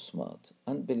so smart,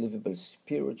 unbelievable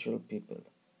spiritual people.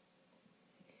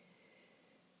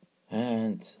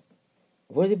 And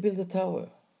where they build the tower?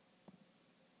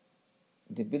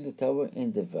 They build the tower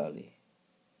in the valley.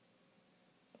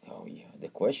 Oh yeah, the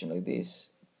question like this: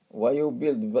 why you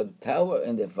build a tower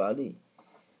in the valley?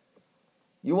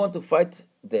 You want to fight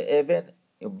the heaven?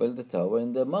 You build the tower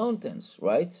in the mountains,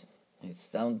 right? It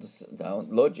sounds down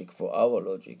logic for our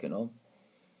logic,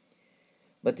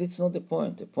 But it's not the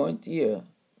point. The point here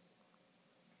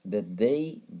that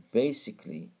they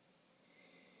basically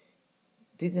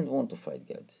didn't want to fight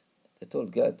God. They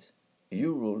told God,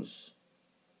 your rules,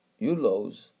 your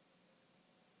laws,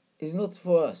 is not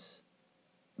for us.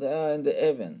 They are in the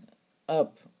heaven,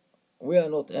 up. We are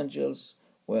not angels.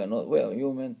 We are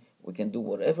human. We can do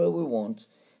whatever we want.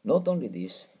 Not only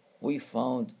this, we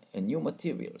found a new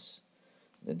materials.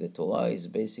 That the Torah is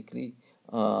basically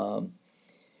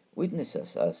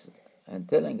witnesses us and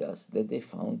telling us that they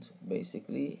found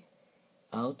basically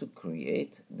how to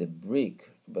create the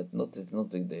brick, but it's not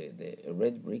the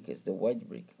red brick, it's the white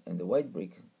brick. And the white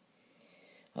brick,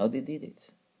 how they did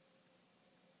it.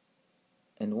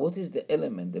 And what is the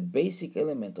element, the basic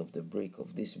element of the brick,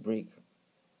 of this brick,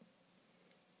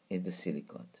 is the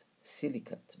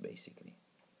silicate basically.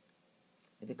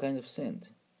 It's a kind of sand.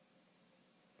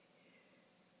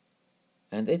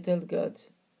 And they tell God,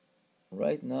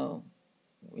 right now,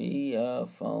 we have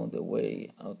found a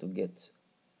way how to get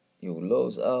your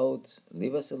laws out,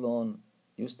 leave us alone,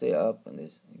 you stay up. And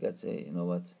God say, you know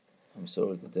what, I'm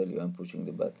sorry to tell you, I'm pushing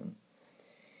the button.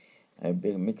 I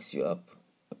mix you up,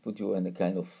 I put you in a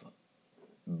kind of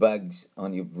bugs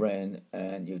on your brain,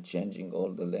 and you're changing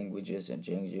all the languages and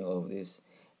changing all of this,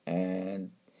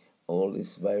 and all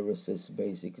these viruses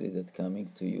basically that coming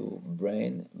to your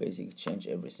brain basically change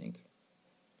everything.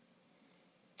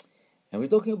 And we're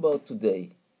talking about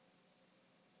today,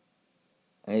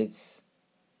 and it's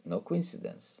no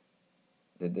coincidence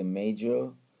that the major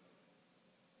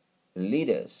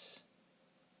leaders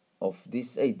of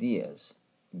these ideas,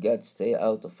 God stay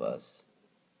out of us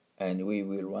and we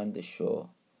will run the show,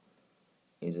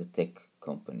 is the tech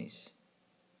companies.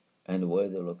 And where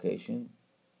the location?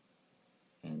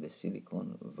 In the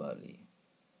Silicon Valley.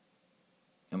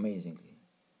 Amazingly.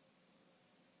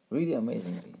 Really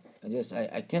amazingly.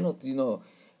 I cannot,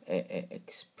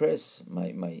 express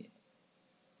my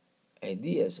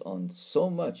ideas on so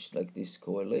much like this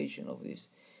correlation of this.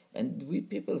 And we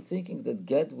people thinking that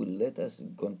God will let us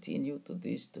continue to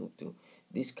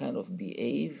this kind of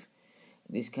behave,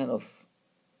 this kind of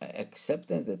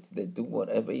acceptance that they do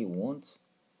whatever you want,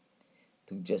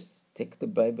 to just take the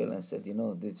Bible and said,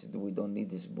 we don't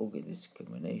need this book, it's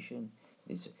discrimination.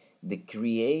 The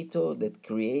Creator that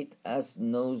create us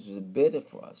knows better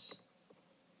for us.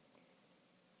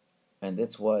 And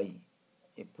that's why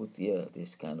he put here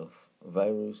this kind of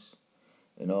virus,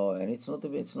 and it's not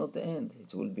the end.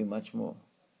 It will be much more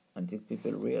until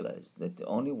people realize that the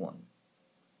only one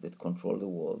that controls the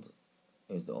world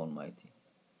is the Almighty.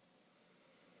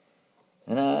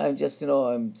 And I'm just,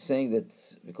 I'm saying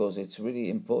that because it's really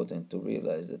important to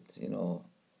realize that,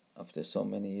 after so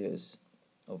many years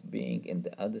of being in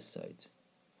the other side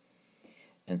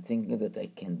and thinking that I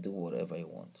can do whatever I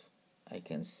want, I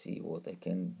can see what I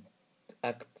can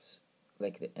act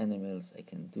like the animals, I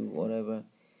can do whatever.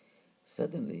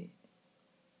 Suddenly,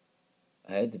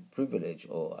 I had the privilege,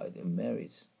 or I had the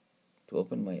merit, to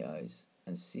open my eyes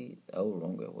and see how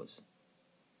wrong I was.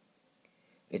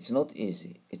 It's not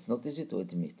easy. It's not easy to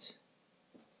admit.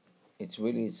 It's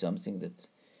really something that's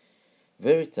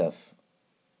very tough,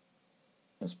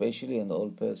 especially an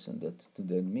old person, that to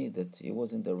admit that he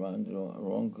was in the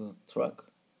wrong track.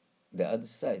 the other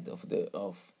side of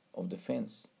the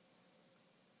fence.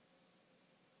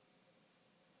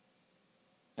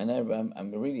 And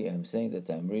I'm saying that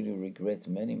I'm really regret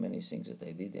many things that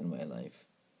I did in my life,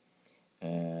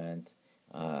 and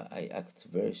I act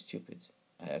very stupid.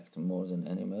 I act more than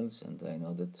animals, and I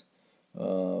know that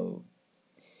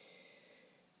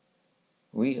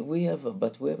we have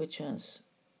a chance.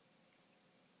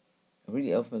 Really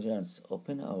have a chance.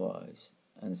 Open our eyes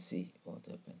and see what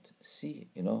happened. See,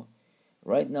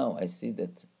 right now I see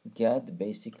that God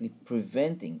basically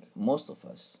preventing most of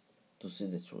us to see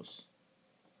the truth.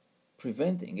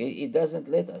 Preventing. It doesn't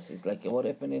let us. It's like what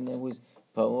happened with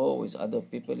Paro, with other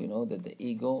people, that the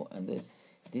ego and this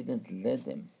didn't let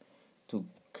them to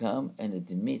come and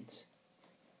admit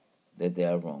that they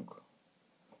are wrong.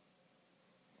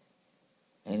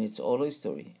 And it's all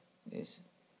history. Yes,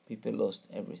 people lost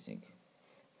everything.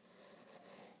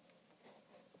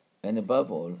 And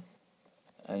above all,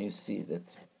 and you see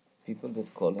that people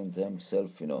that call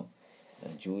themselves,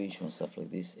 Jewish and stuff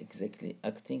like this,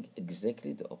 acting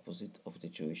exactly the opposite of the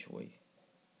Jewish way.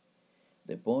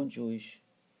 They're born Jewish,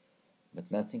 but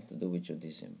nothing to do with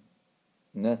Judaism.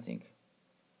 Nothing.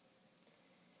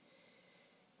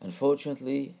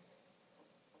 Unfortunately,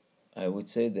 I would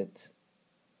say that,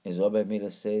 as Rabbi Miller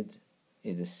said,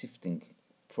 is a sifting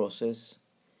process,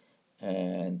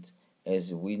 and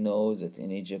as we know that in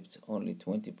Egypt only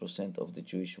 20% of the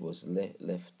Jewish was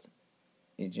left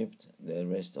Egypt, the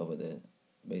rest over there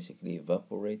basically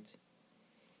evaporate.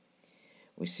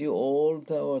 We see all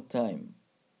our time,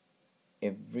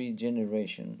 every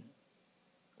generation,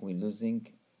 we're losing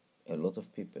a lot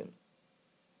of people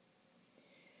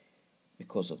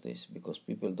because of this, because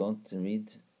people don't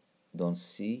read, don't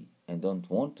see, and don't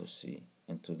want to see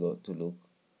and to look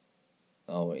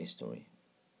our history.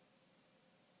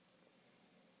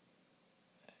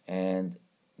 And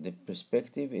the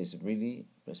perspective is really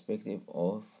perspective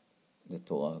of the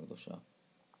Torah Kedosha.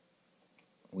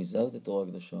 Without the Torah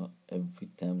Kedosha, every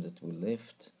time that we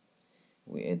left,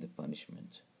 we add the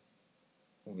punishment.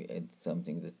 We add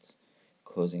something that's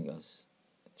causing us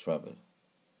trouble.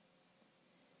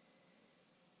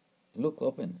 Look,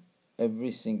 open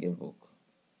every single book,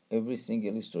 every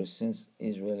single history since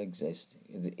Israel exists.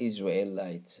 The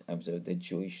Israelites, the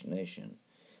Jewish nation,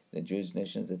 that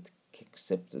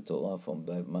accepted the Torah from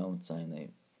Mount Sinai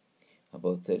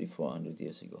about 3,400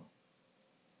 years ago.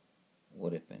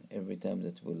 What happened? Every time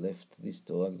that we left this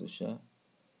Torah Kedusha,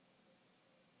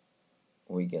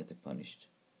 we get punished.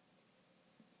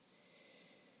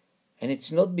 And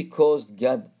it's not because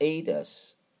God hates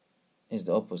us, it's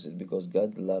the opposite, because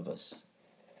God loves us,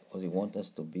 because He wants us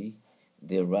to be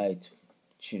the right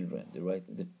children,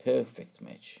 the perfect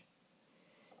match.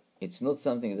 It's not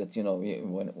something that,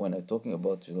 when I'm talking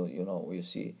about, you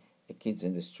see a kid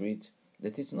in the street,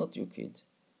 that it's not your kid.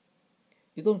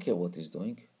 You don't care what he's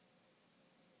doing.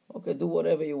 Okay, do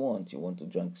whatever you want. You want to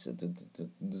do drugs, do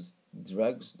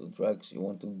drugs. You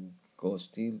want to go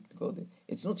steal, go there.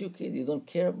 It's not your kid. You don't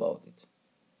care about it.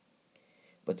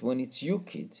 But when it's your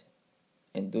kid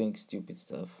and doing stupid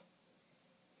stuff,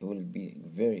 you will be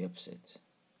very upset.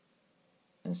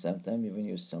 And sometimes even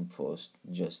use some force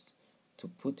just to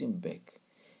put him back.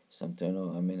 Sometimes,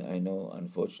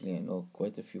 unfortunately, I know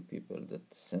quite a few people that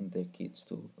send their kids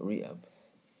to rehab.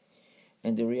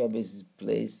 And the rehab is a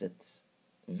place that's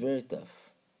very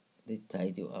tough. They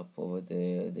tie you up over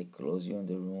there, they close you in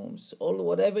the rooms,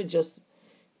 whatever, just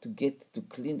to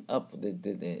clean up, the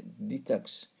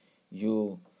detox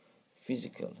you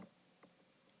physical.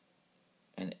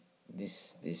 And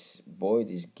this boy,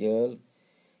 this girl,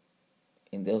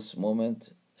 in this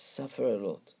moment, suffer a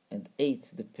lot and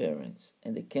hate the parents,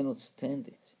 and they cannot stand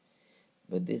it.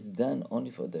 But it's done only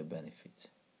for their benefit.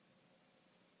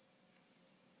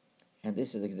 And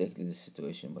this is exactly the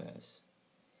situation by us.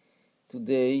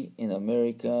 Today, in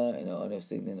America, and other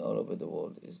states and all over the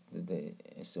world, the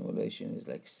assimilation is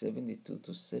like 72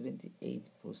 to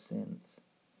 78%.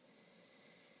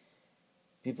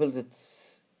 People that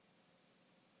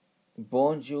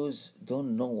born Jews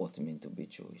don't know what it means to be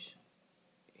Jewish.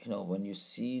 When you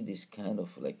see this kind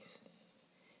of like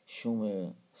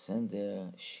Schumer,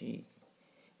 Sender, Sheik,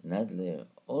 Nadler,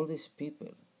 all these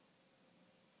people,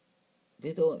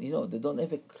 they don't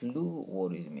have a clue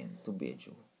what it means to be a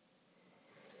Jew.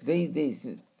 They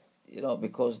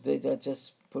because they are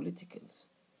just politicals.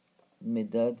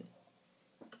 Medad,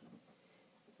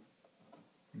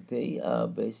 they are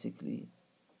basically,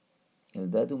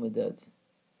 Eldad Medad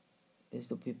is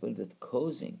the people that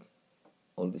causing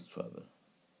all this trouble.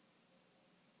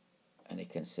 And they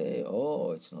can say,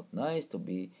 it's not nice to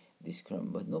be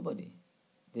discriminated, but nobody.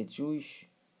 The Jewish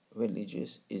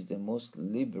religious is the most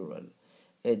liberal,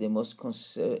 the most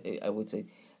I would say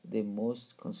the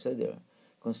most consider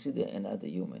another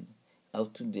human, how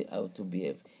to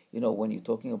behave. When you're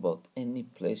talking about any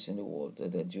place in the world,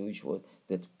 the Jewish world,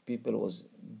 that people was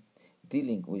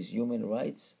dealing with human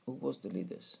rights, who was the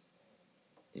leaders?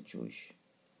 The Jewish.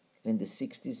 In the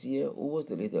 60s year, who was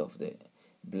the leader of the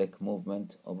black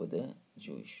movement over there?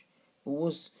 Jewish. Who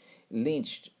was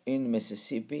lynched in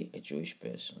Mississippi? A Jewish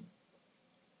person.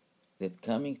 That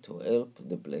coming to help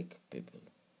the black people.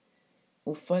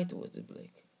 Who fight with the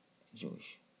black?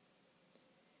 Jewish.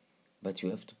 But you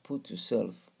have to put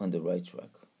yourself on the right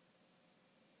track.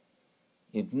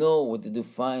 You know what to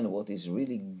define what is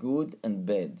really good and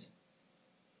bad.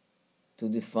 To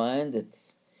define that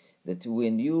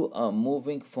when you are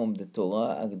moving from the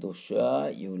Torah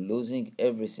Akdosha, you're losing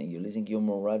everything. You're losing your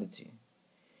morality.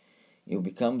 You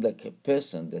become like a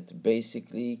person that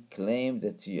basically claims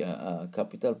that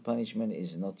capital punishment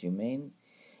is not humane,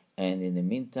 and in the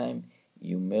meantime,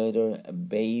 you murder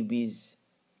babies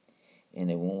in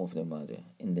the womb of the mother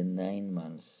in the 9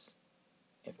 months,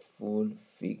 a full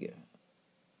figure.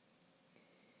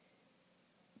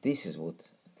 This is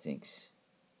what thinks.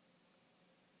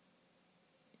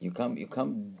 You come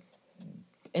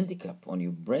handicap on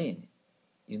your brain.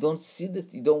 You don't see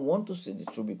that. You don't want to see the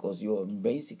truth because you are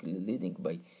basically leading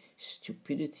by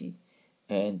stupidity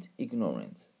and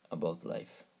ignorance about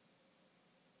life.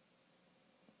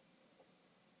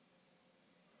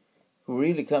 We're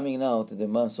really coming now to the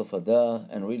month of Adar,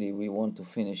 and really we want to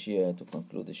finish here to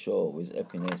conclude the show with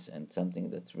happiness and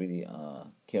something that really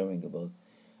caring about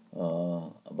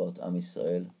Am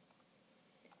Israel.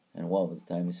 And wow, the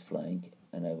time is flying.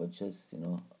 And I would just,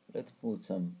 let's put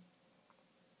some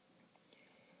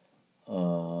I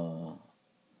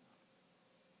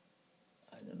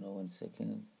don't know, 1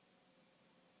 second.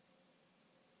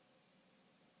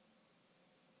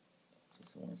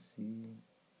 Just want to see.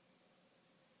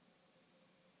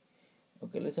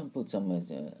 Okay, let's put some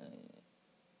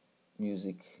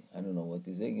music. I don't know what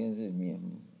is it.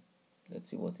 Let's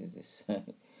see what is this.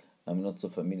 I'm not so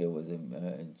familiar with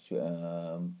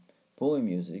poem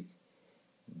music.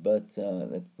 But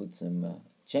let's put some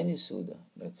Chinese Suda.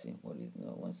 Let's see what is.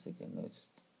 No, 1 second. No, it's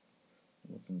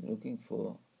looking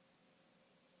for.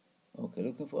 Okay,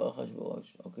 looking for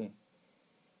Achashverosh. Okay,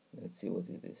 let's see what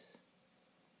is this.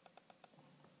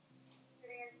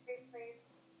 City and state, please.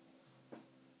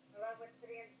 Hello, what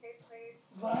city and state, please?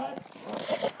 What?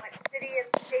 What city and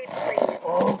state, please?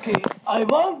 Okay, I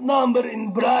want number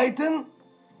in Brighton.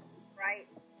 Right.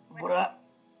 What?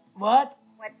 What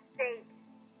state?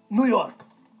 New York.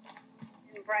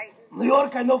 In Brighton. New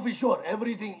York, I know for sure.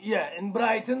 Everything, yeah, in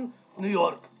Brighton, New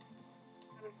York.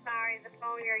 I'm sorry, the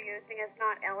phone you're using is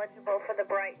not eligible for the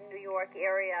Brighton, New York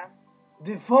area.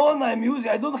 The phone I'm using,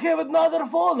 I don't have another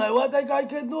phone. What I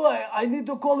can do, I need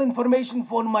to call information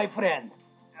for my friend.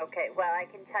 Okay, well, I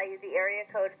can tell you the area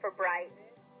code for Brighton.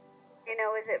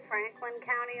 Is it Franklin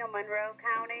County or Monroe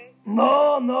County?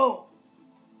 No.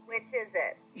 Which is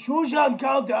it? Shushan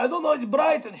County. I don't know, it's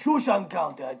Brighton. Shushan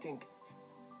County, I think.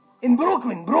 In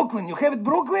Brooklyn. You have it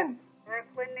Brooklyn?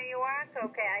 Brooklyn, New York?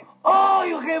 Okay. Oh,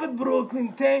 you have it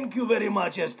Brooklyn. Thank you very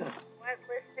much, Esther. What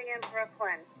listing in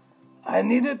Brooklyn? I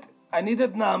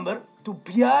needed number to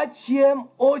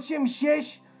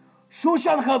 5786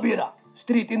 Shushan Habira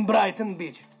Street in Brighton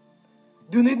Beach.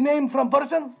 Do you need name from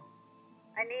person?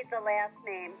 I need the last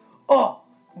name. Oh,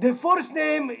 the first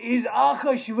name is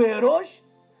Achashverosh,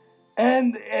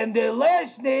 and the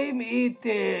last name is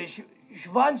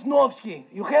Shvansnovsky.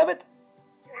 You have it?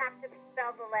 You have to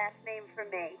spell the last name for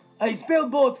me. I spell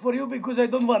both for you because I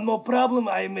don't want no problem.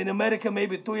 I'm in America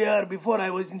maybe 2 years before I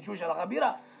was in Shushan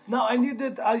Habira. Now I need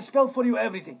it. I spell for you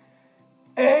everything.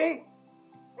 Okay,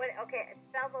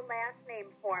 spell the last name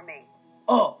for me.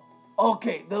 Oh,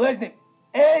 okay. The last name.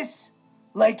 S,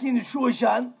 like in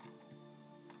Shushan.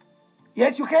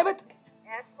 Yes, you have it?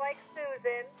 S like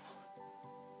Susan.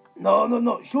 No.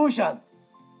 Shushan.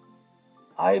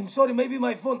 I am sorry, maybe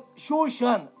my phone.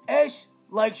 Shushan. S,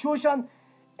 like Shushan.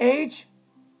 H,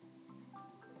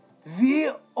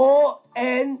 VONIZINOF,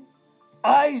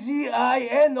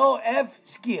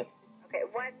 skill. Okay,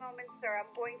 1 moment, sir.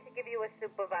 I'm going to give you a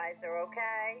supervisor,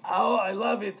 okay? Oh, I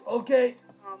love it. Okay.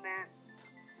 Oh, man.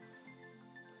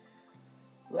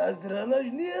 Лазрана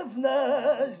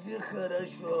жневна, все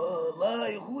хорошо,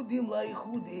 лайхудим.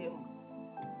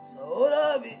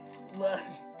 Саураби,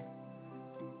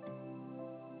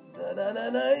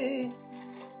 да-да-да-дай.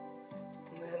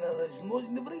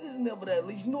 Не прыгаешь, не брай,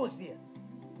 лыжности.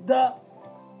 Да.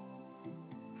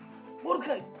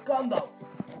 Мordechai, calm down.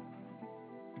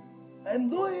 I'm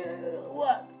doing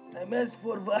what? I'm asked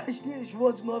for Vashti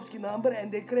Schwartznovsky number,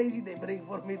 and they crazy, they bring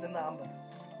for me the number.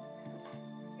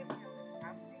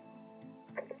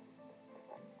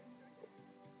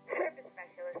 Service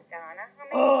specialist, Donna.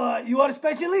 Oh, you are a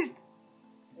specialist?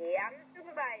 Yeah, I'm the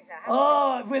supervisor.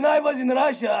 Oh, when I was in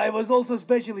Russia, I was also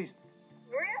specialist.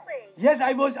 Really? Yes,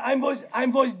 I was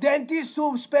dentist,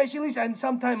 specialist, and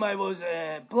sometime I was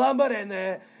plumber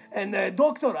and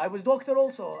doctor. I was doctor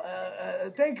also.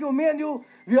 Thank you, me and you,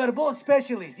 we are both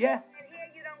specialists, yeah? And here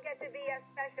you don't get to be a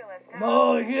specialist, huh?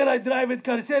 No, here I drive with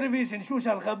car service in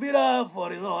Shushan Khabira for,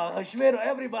 Hashvero,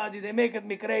 everybody, they make it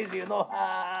me crazy,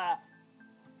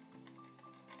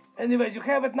 Anyways, you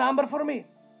have a number for me?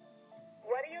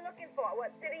 What are you looking for?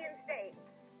 What city and state?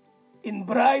 In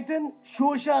Brighton,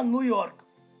 Shushan, New York.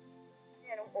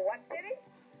 In what city?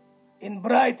 In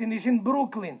Brighton, it's in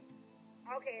Brooklyn.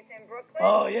 Okay, it's in Brooklyn?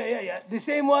 Oh, yeah. The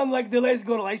same one like the last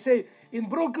girl. I say, in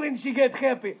Brooklyn, she get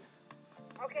happy.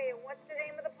 Okay, and what's the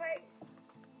name of the place?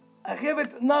 I have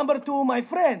it number to my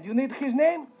friend. You need his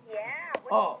name? Yeah.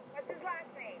 What's his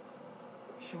last name?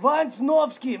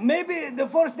 Schwanznovsky. Maybe the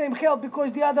first name help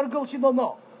because the other girl, she don't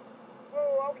know.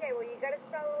 Oh, okay, well, you gotta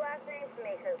spell the last name for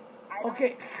me, because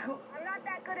Okay. I'm not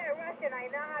that good at Russian. I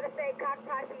know how to say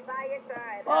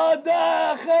Kakpashivayasa. Oh,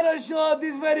 da, хорошо.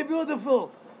 This is very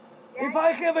beautiful. Yeah, If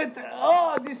I have it,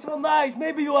 this is so nice.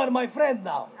 Maybe you are my friend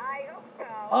now. I hope so.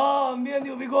 Oh, me and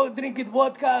you, we go drink it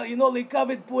vodka, like have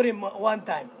it Purim one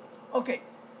time. Okay,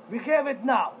 we have it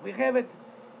now. We have it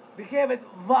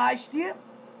Vashti,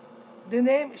 the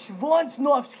name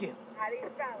Schwanznovsky. How do you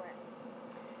spell it?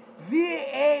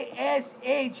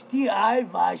 Vashti,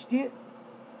 Vashti.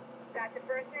 That's the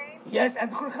first name? Yes,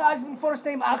 and her husband first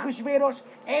name Achashverosh,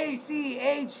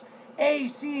 Achashverosh.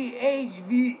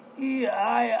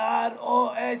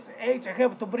 I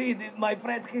have to breathe it. My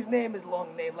friend, his name is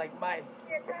long name like mine.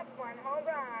 It's a tough one. Hold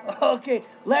on. Okay,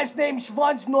 last name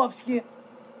Schwanznovsky.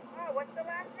 Oh, what's the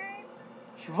last name?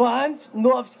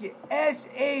 Schwanznovsky.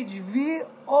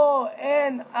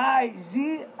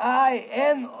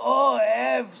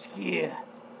 SchwanizinoFsky.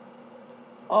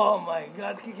 Oh my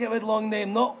God, he have a long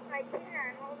name, no? I can.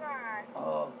 Hold on.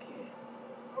 Okay.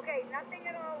 Okay, nothing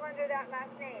at all under that last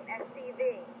name.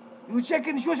 SCV. You check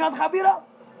in Shushan Khabira?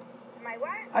 My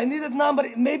what? I need a number.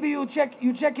 Maybe you check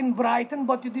in Brighton,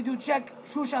 but did you check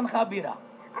Shushan Khabira?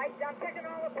 I'm checking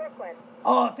all of Brooklyn.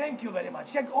 Oh, thank you very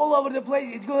much. Check all over the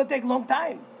place. It's gonna take a long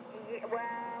time. Yeah, well,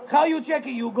 How you check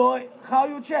it? How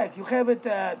you check? You have it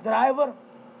driver?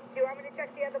 do you want me to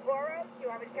check the other boroughs? Do you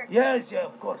want me to check? Yes, yeah,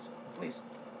 of course. Please.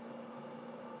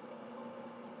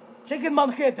 Check in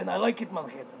Manhattan. I like it,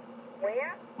 Manhattan.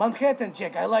 Where? Manhattan,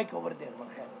 check. I like over there,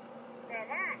 Manhattan.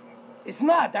 Manhattan. It's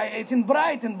not. It's in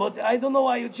Brighton, but I don't know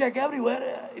why you check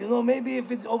everywhere. Maybe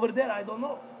if it's over there, I don't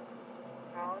know.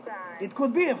 Hold on. It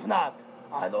could be if not.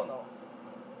 I don't know.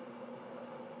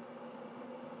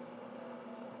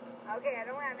 Okay, I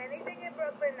don't have anything in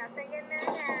Brooklyn, nothing in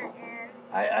Manhattan.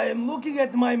 I am looking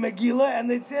at my Megillah,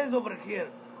 and it says over here,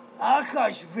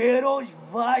 Achashverosh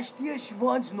Vashti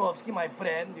Schwanznovsky, my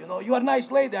friend. You are a nice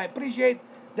lady. I appreciate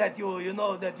that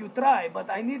that you try, but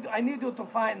I need you to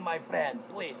find my friend,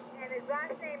 please. And his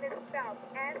last name is spelled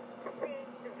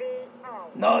S-C-V-O.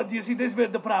 No, do you see, this is where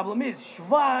the problem is.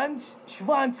 Schwanz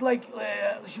like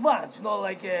Schwanz,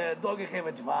 like dog have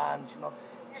a Schwanz,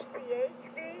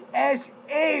 S-C-H-V?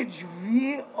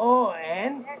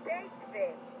 S-H-V-O-N. S-H-V.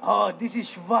 Oh, this is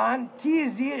Schwan,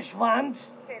 T-Z,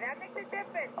 Schwanz. Okay, that makes a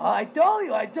difference. I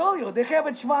told you, they have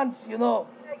a Schwanz, No,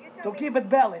 you to told me keep it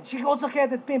balanced. She also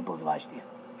had it pimples, Vashti.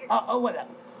 Whatever.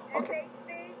 Okay.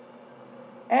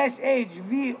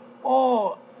 S-H-V?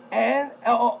 S-H-V-O-N,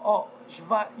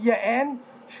 Schwan, N,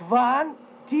 Schwan,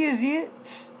 T-Z,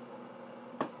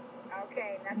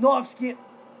 Okay, nothing. Novsky.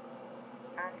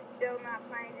 I'm still not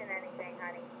finding anything,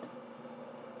 honey.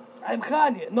 I'm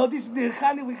honey. No, this is the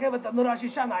honey we have at the Rosh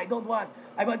Hashanah.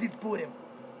 I want it Purim.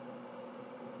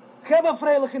 Have a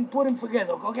Freilich in Purim, forget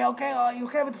it. Okay, you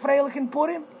have it Freilich in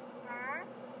Purim? Huh?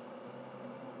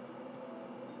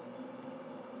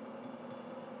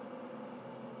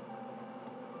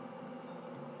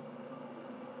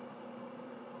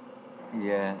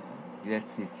 Yeah,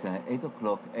 that's it. 8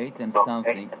 o'clock, 8 and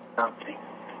something.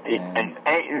 And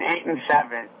 8 and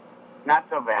 7, not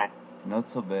so bad. Not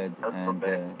so bad. And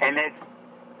And it's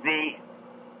the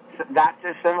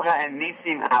Dr. Simcha and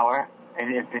Nissim hour,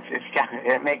 and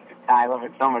it makes I love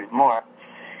it so much more.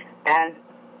 And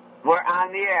we're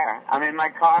on the air. I'm in my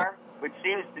car, which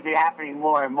seems to be happening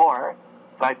more and more,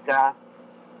 but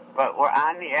we're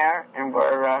on the air, and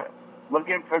we're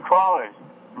looking for callers,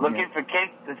 looking for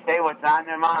kids to say what's on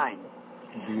their mind.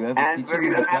 do you have a And we're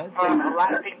kitchen going with to a have cat? a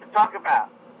lot of things to talk about.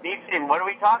 Nisim, what are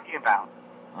we talking about?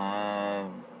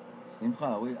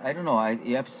 Simcha, I don't know.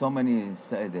 You have so many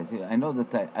sides. I know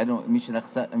that I don't.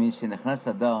 מי שנכנס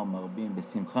אדר מרבים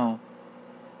בשמחה,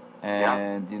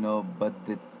 and you know, but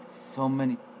so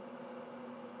many.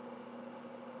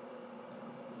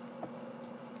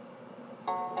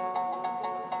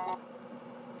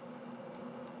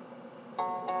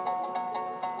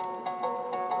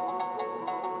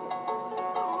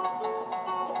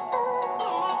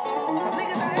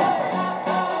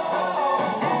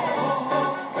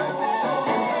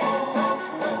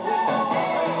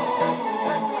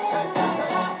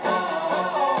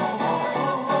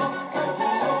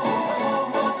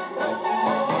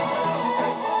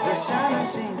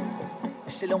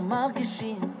 שלא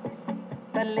מרגישים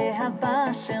את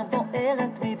הלהבה אשר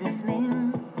בוערת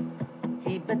מבפנים,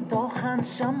 היא בתוך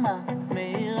הנשמה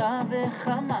מהירה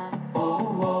וחמה.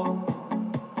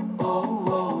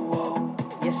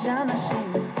 יש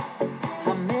אנשים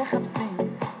המחפשים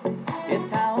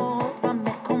את האורות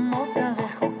במקומות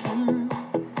הרחוקים,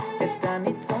 את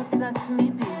הניצוץ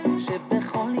התמידי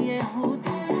שבכל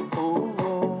יהודי.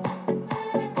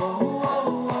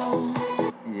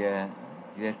 Yeah,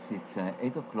 that's it.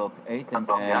 8 o'clock, 8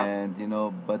 and you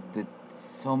know, but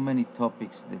so many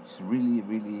topics that's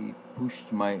really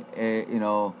pushed my, you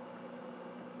know,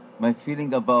 my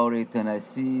feeling about it, and I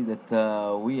see that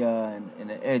we are in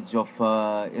the edge of,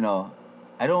 you know,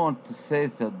 I don't want to say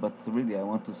that, but really I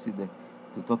want to see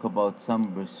to talk about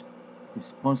some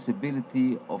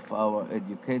responsibility of our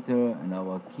educator and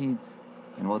our kids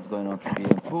and what's going on to be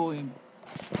in Purim.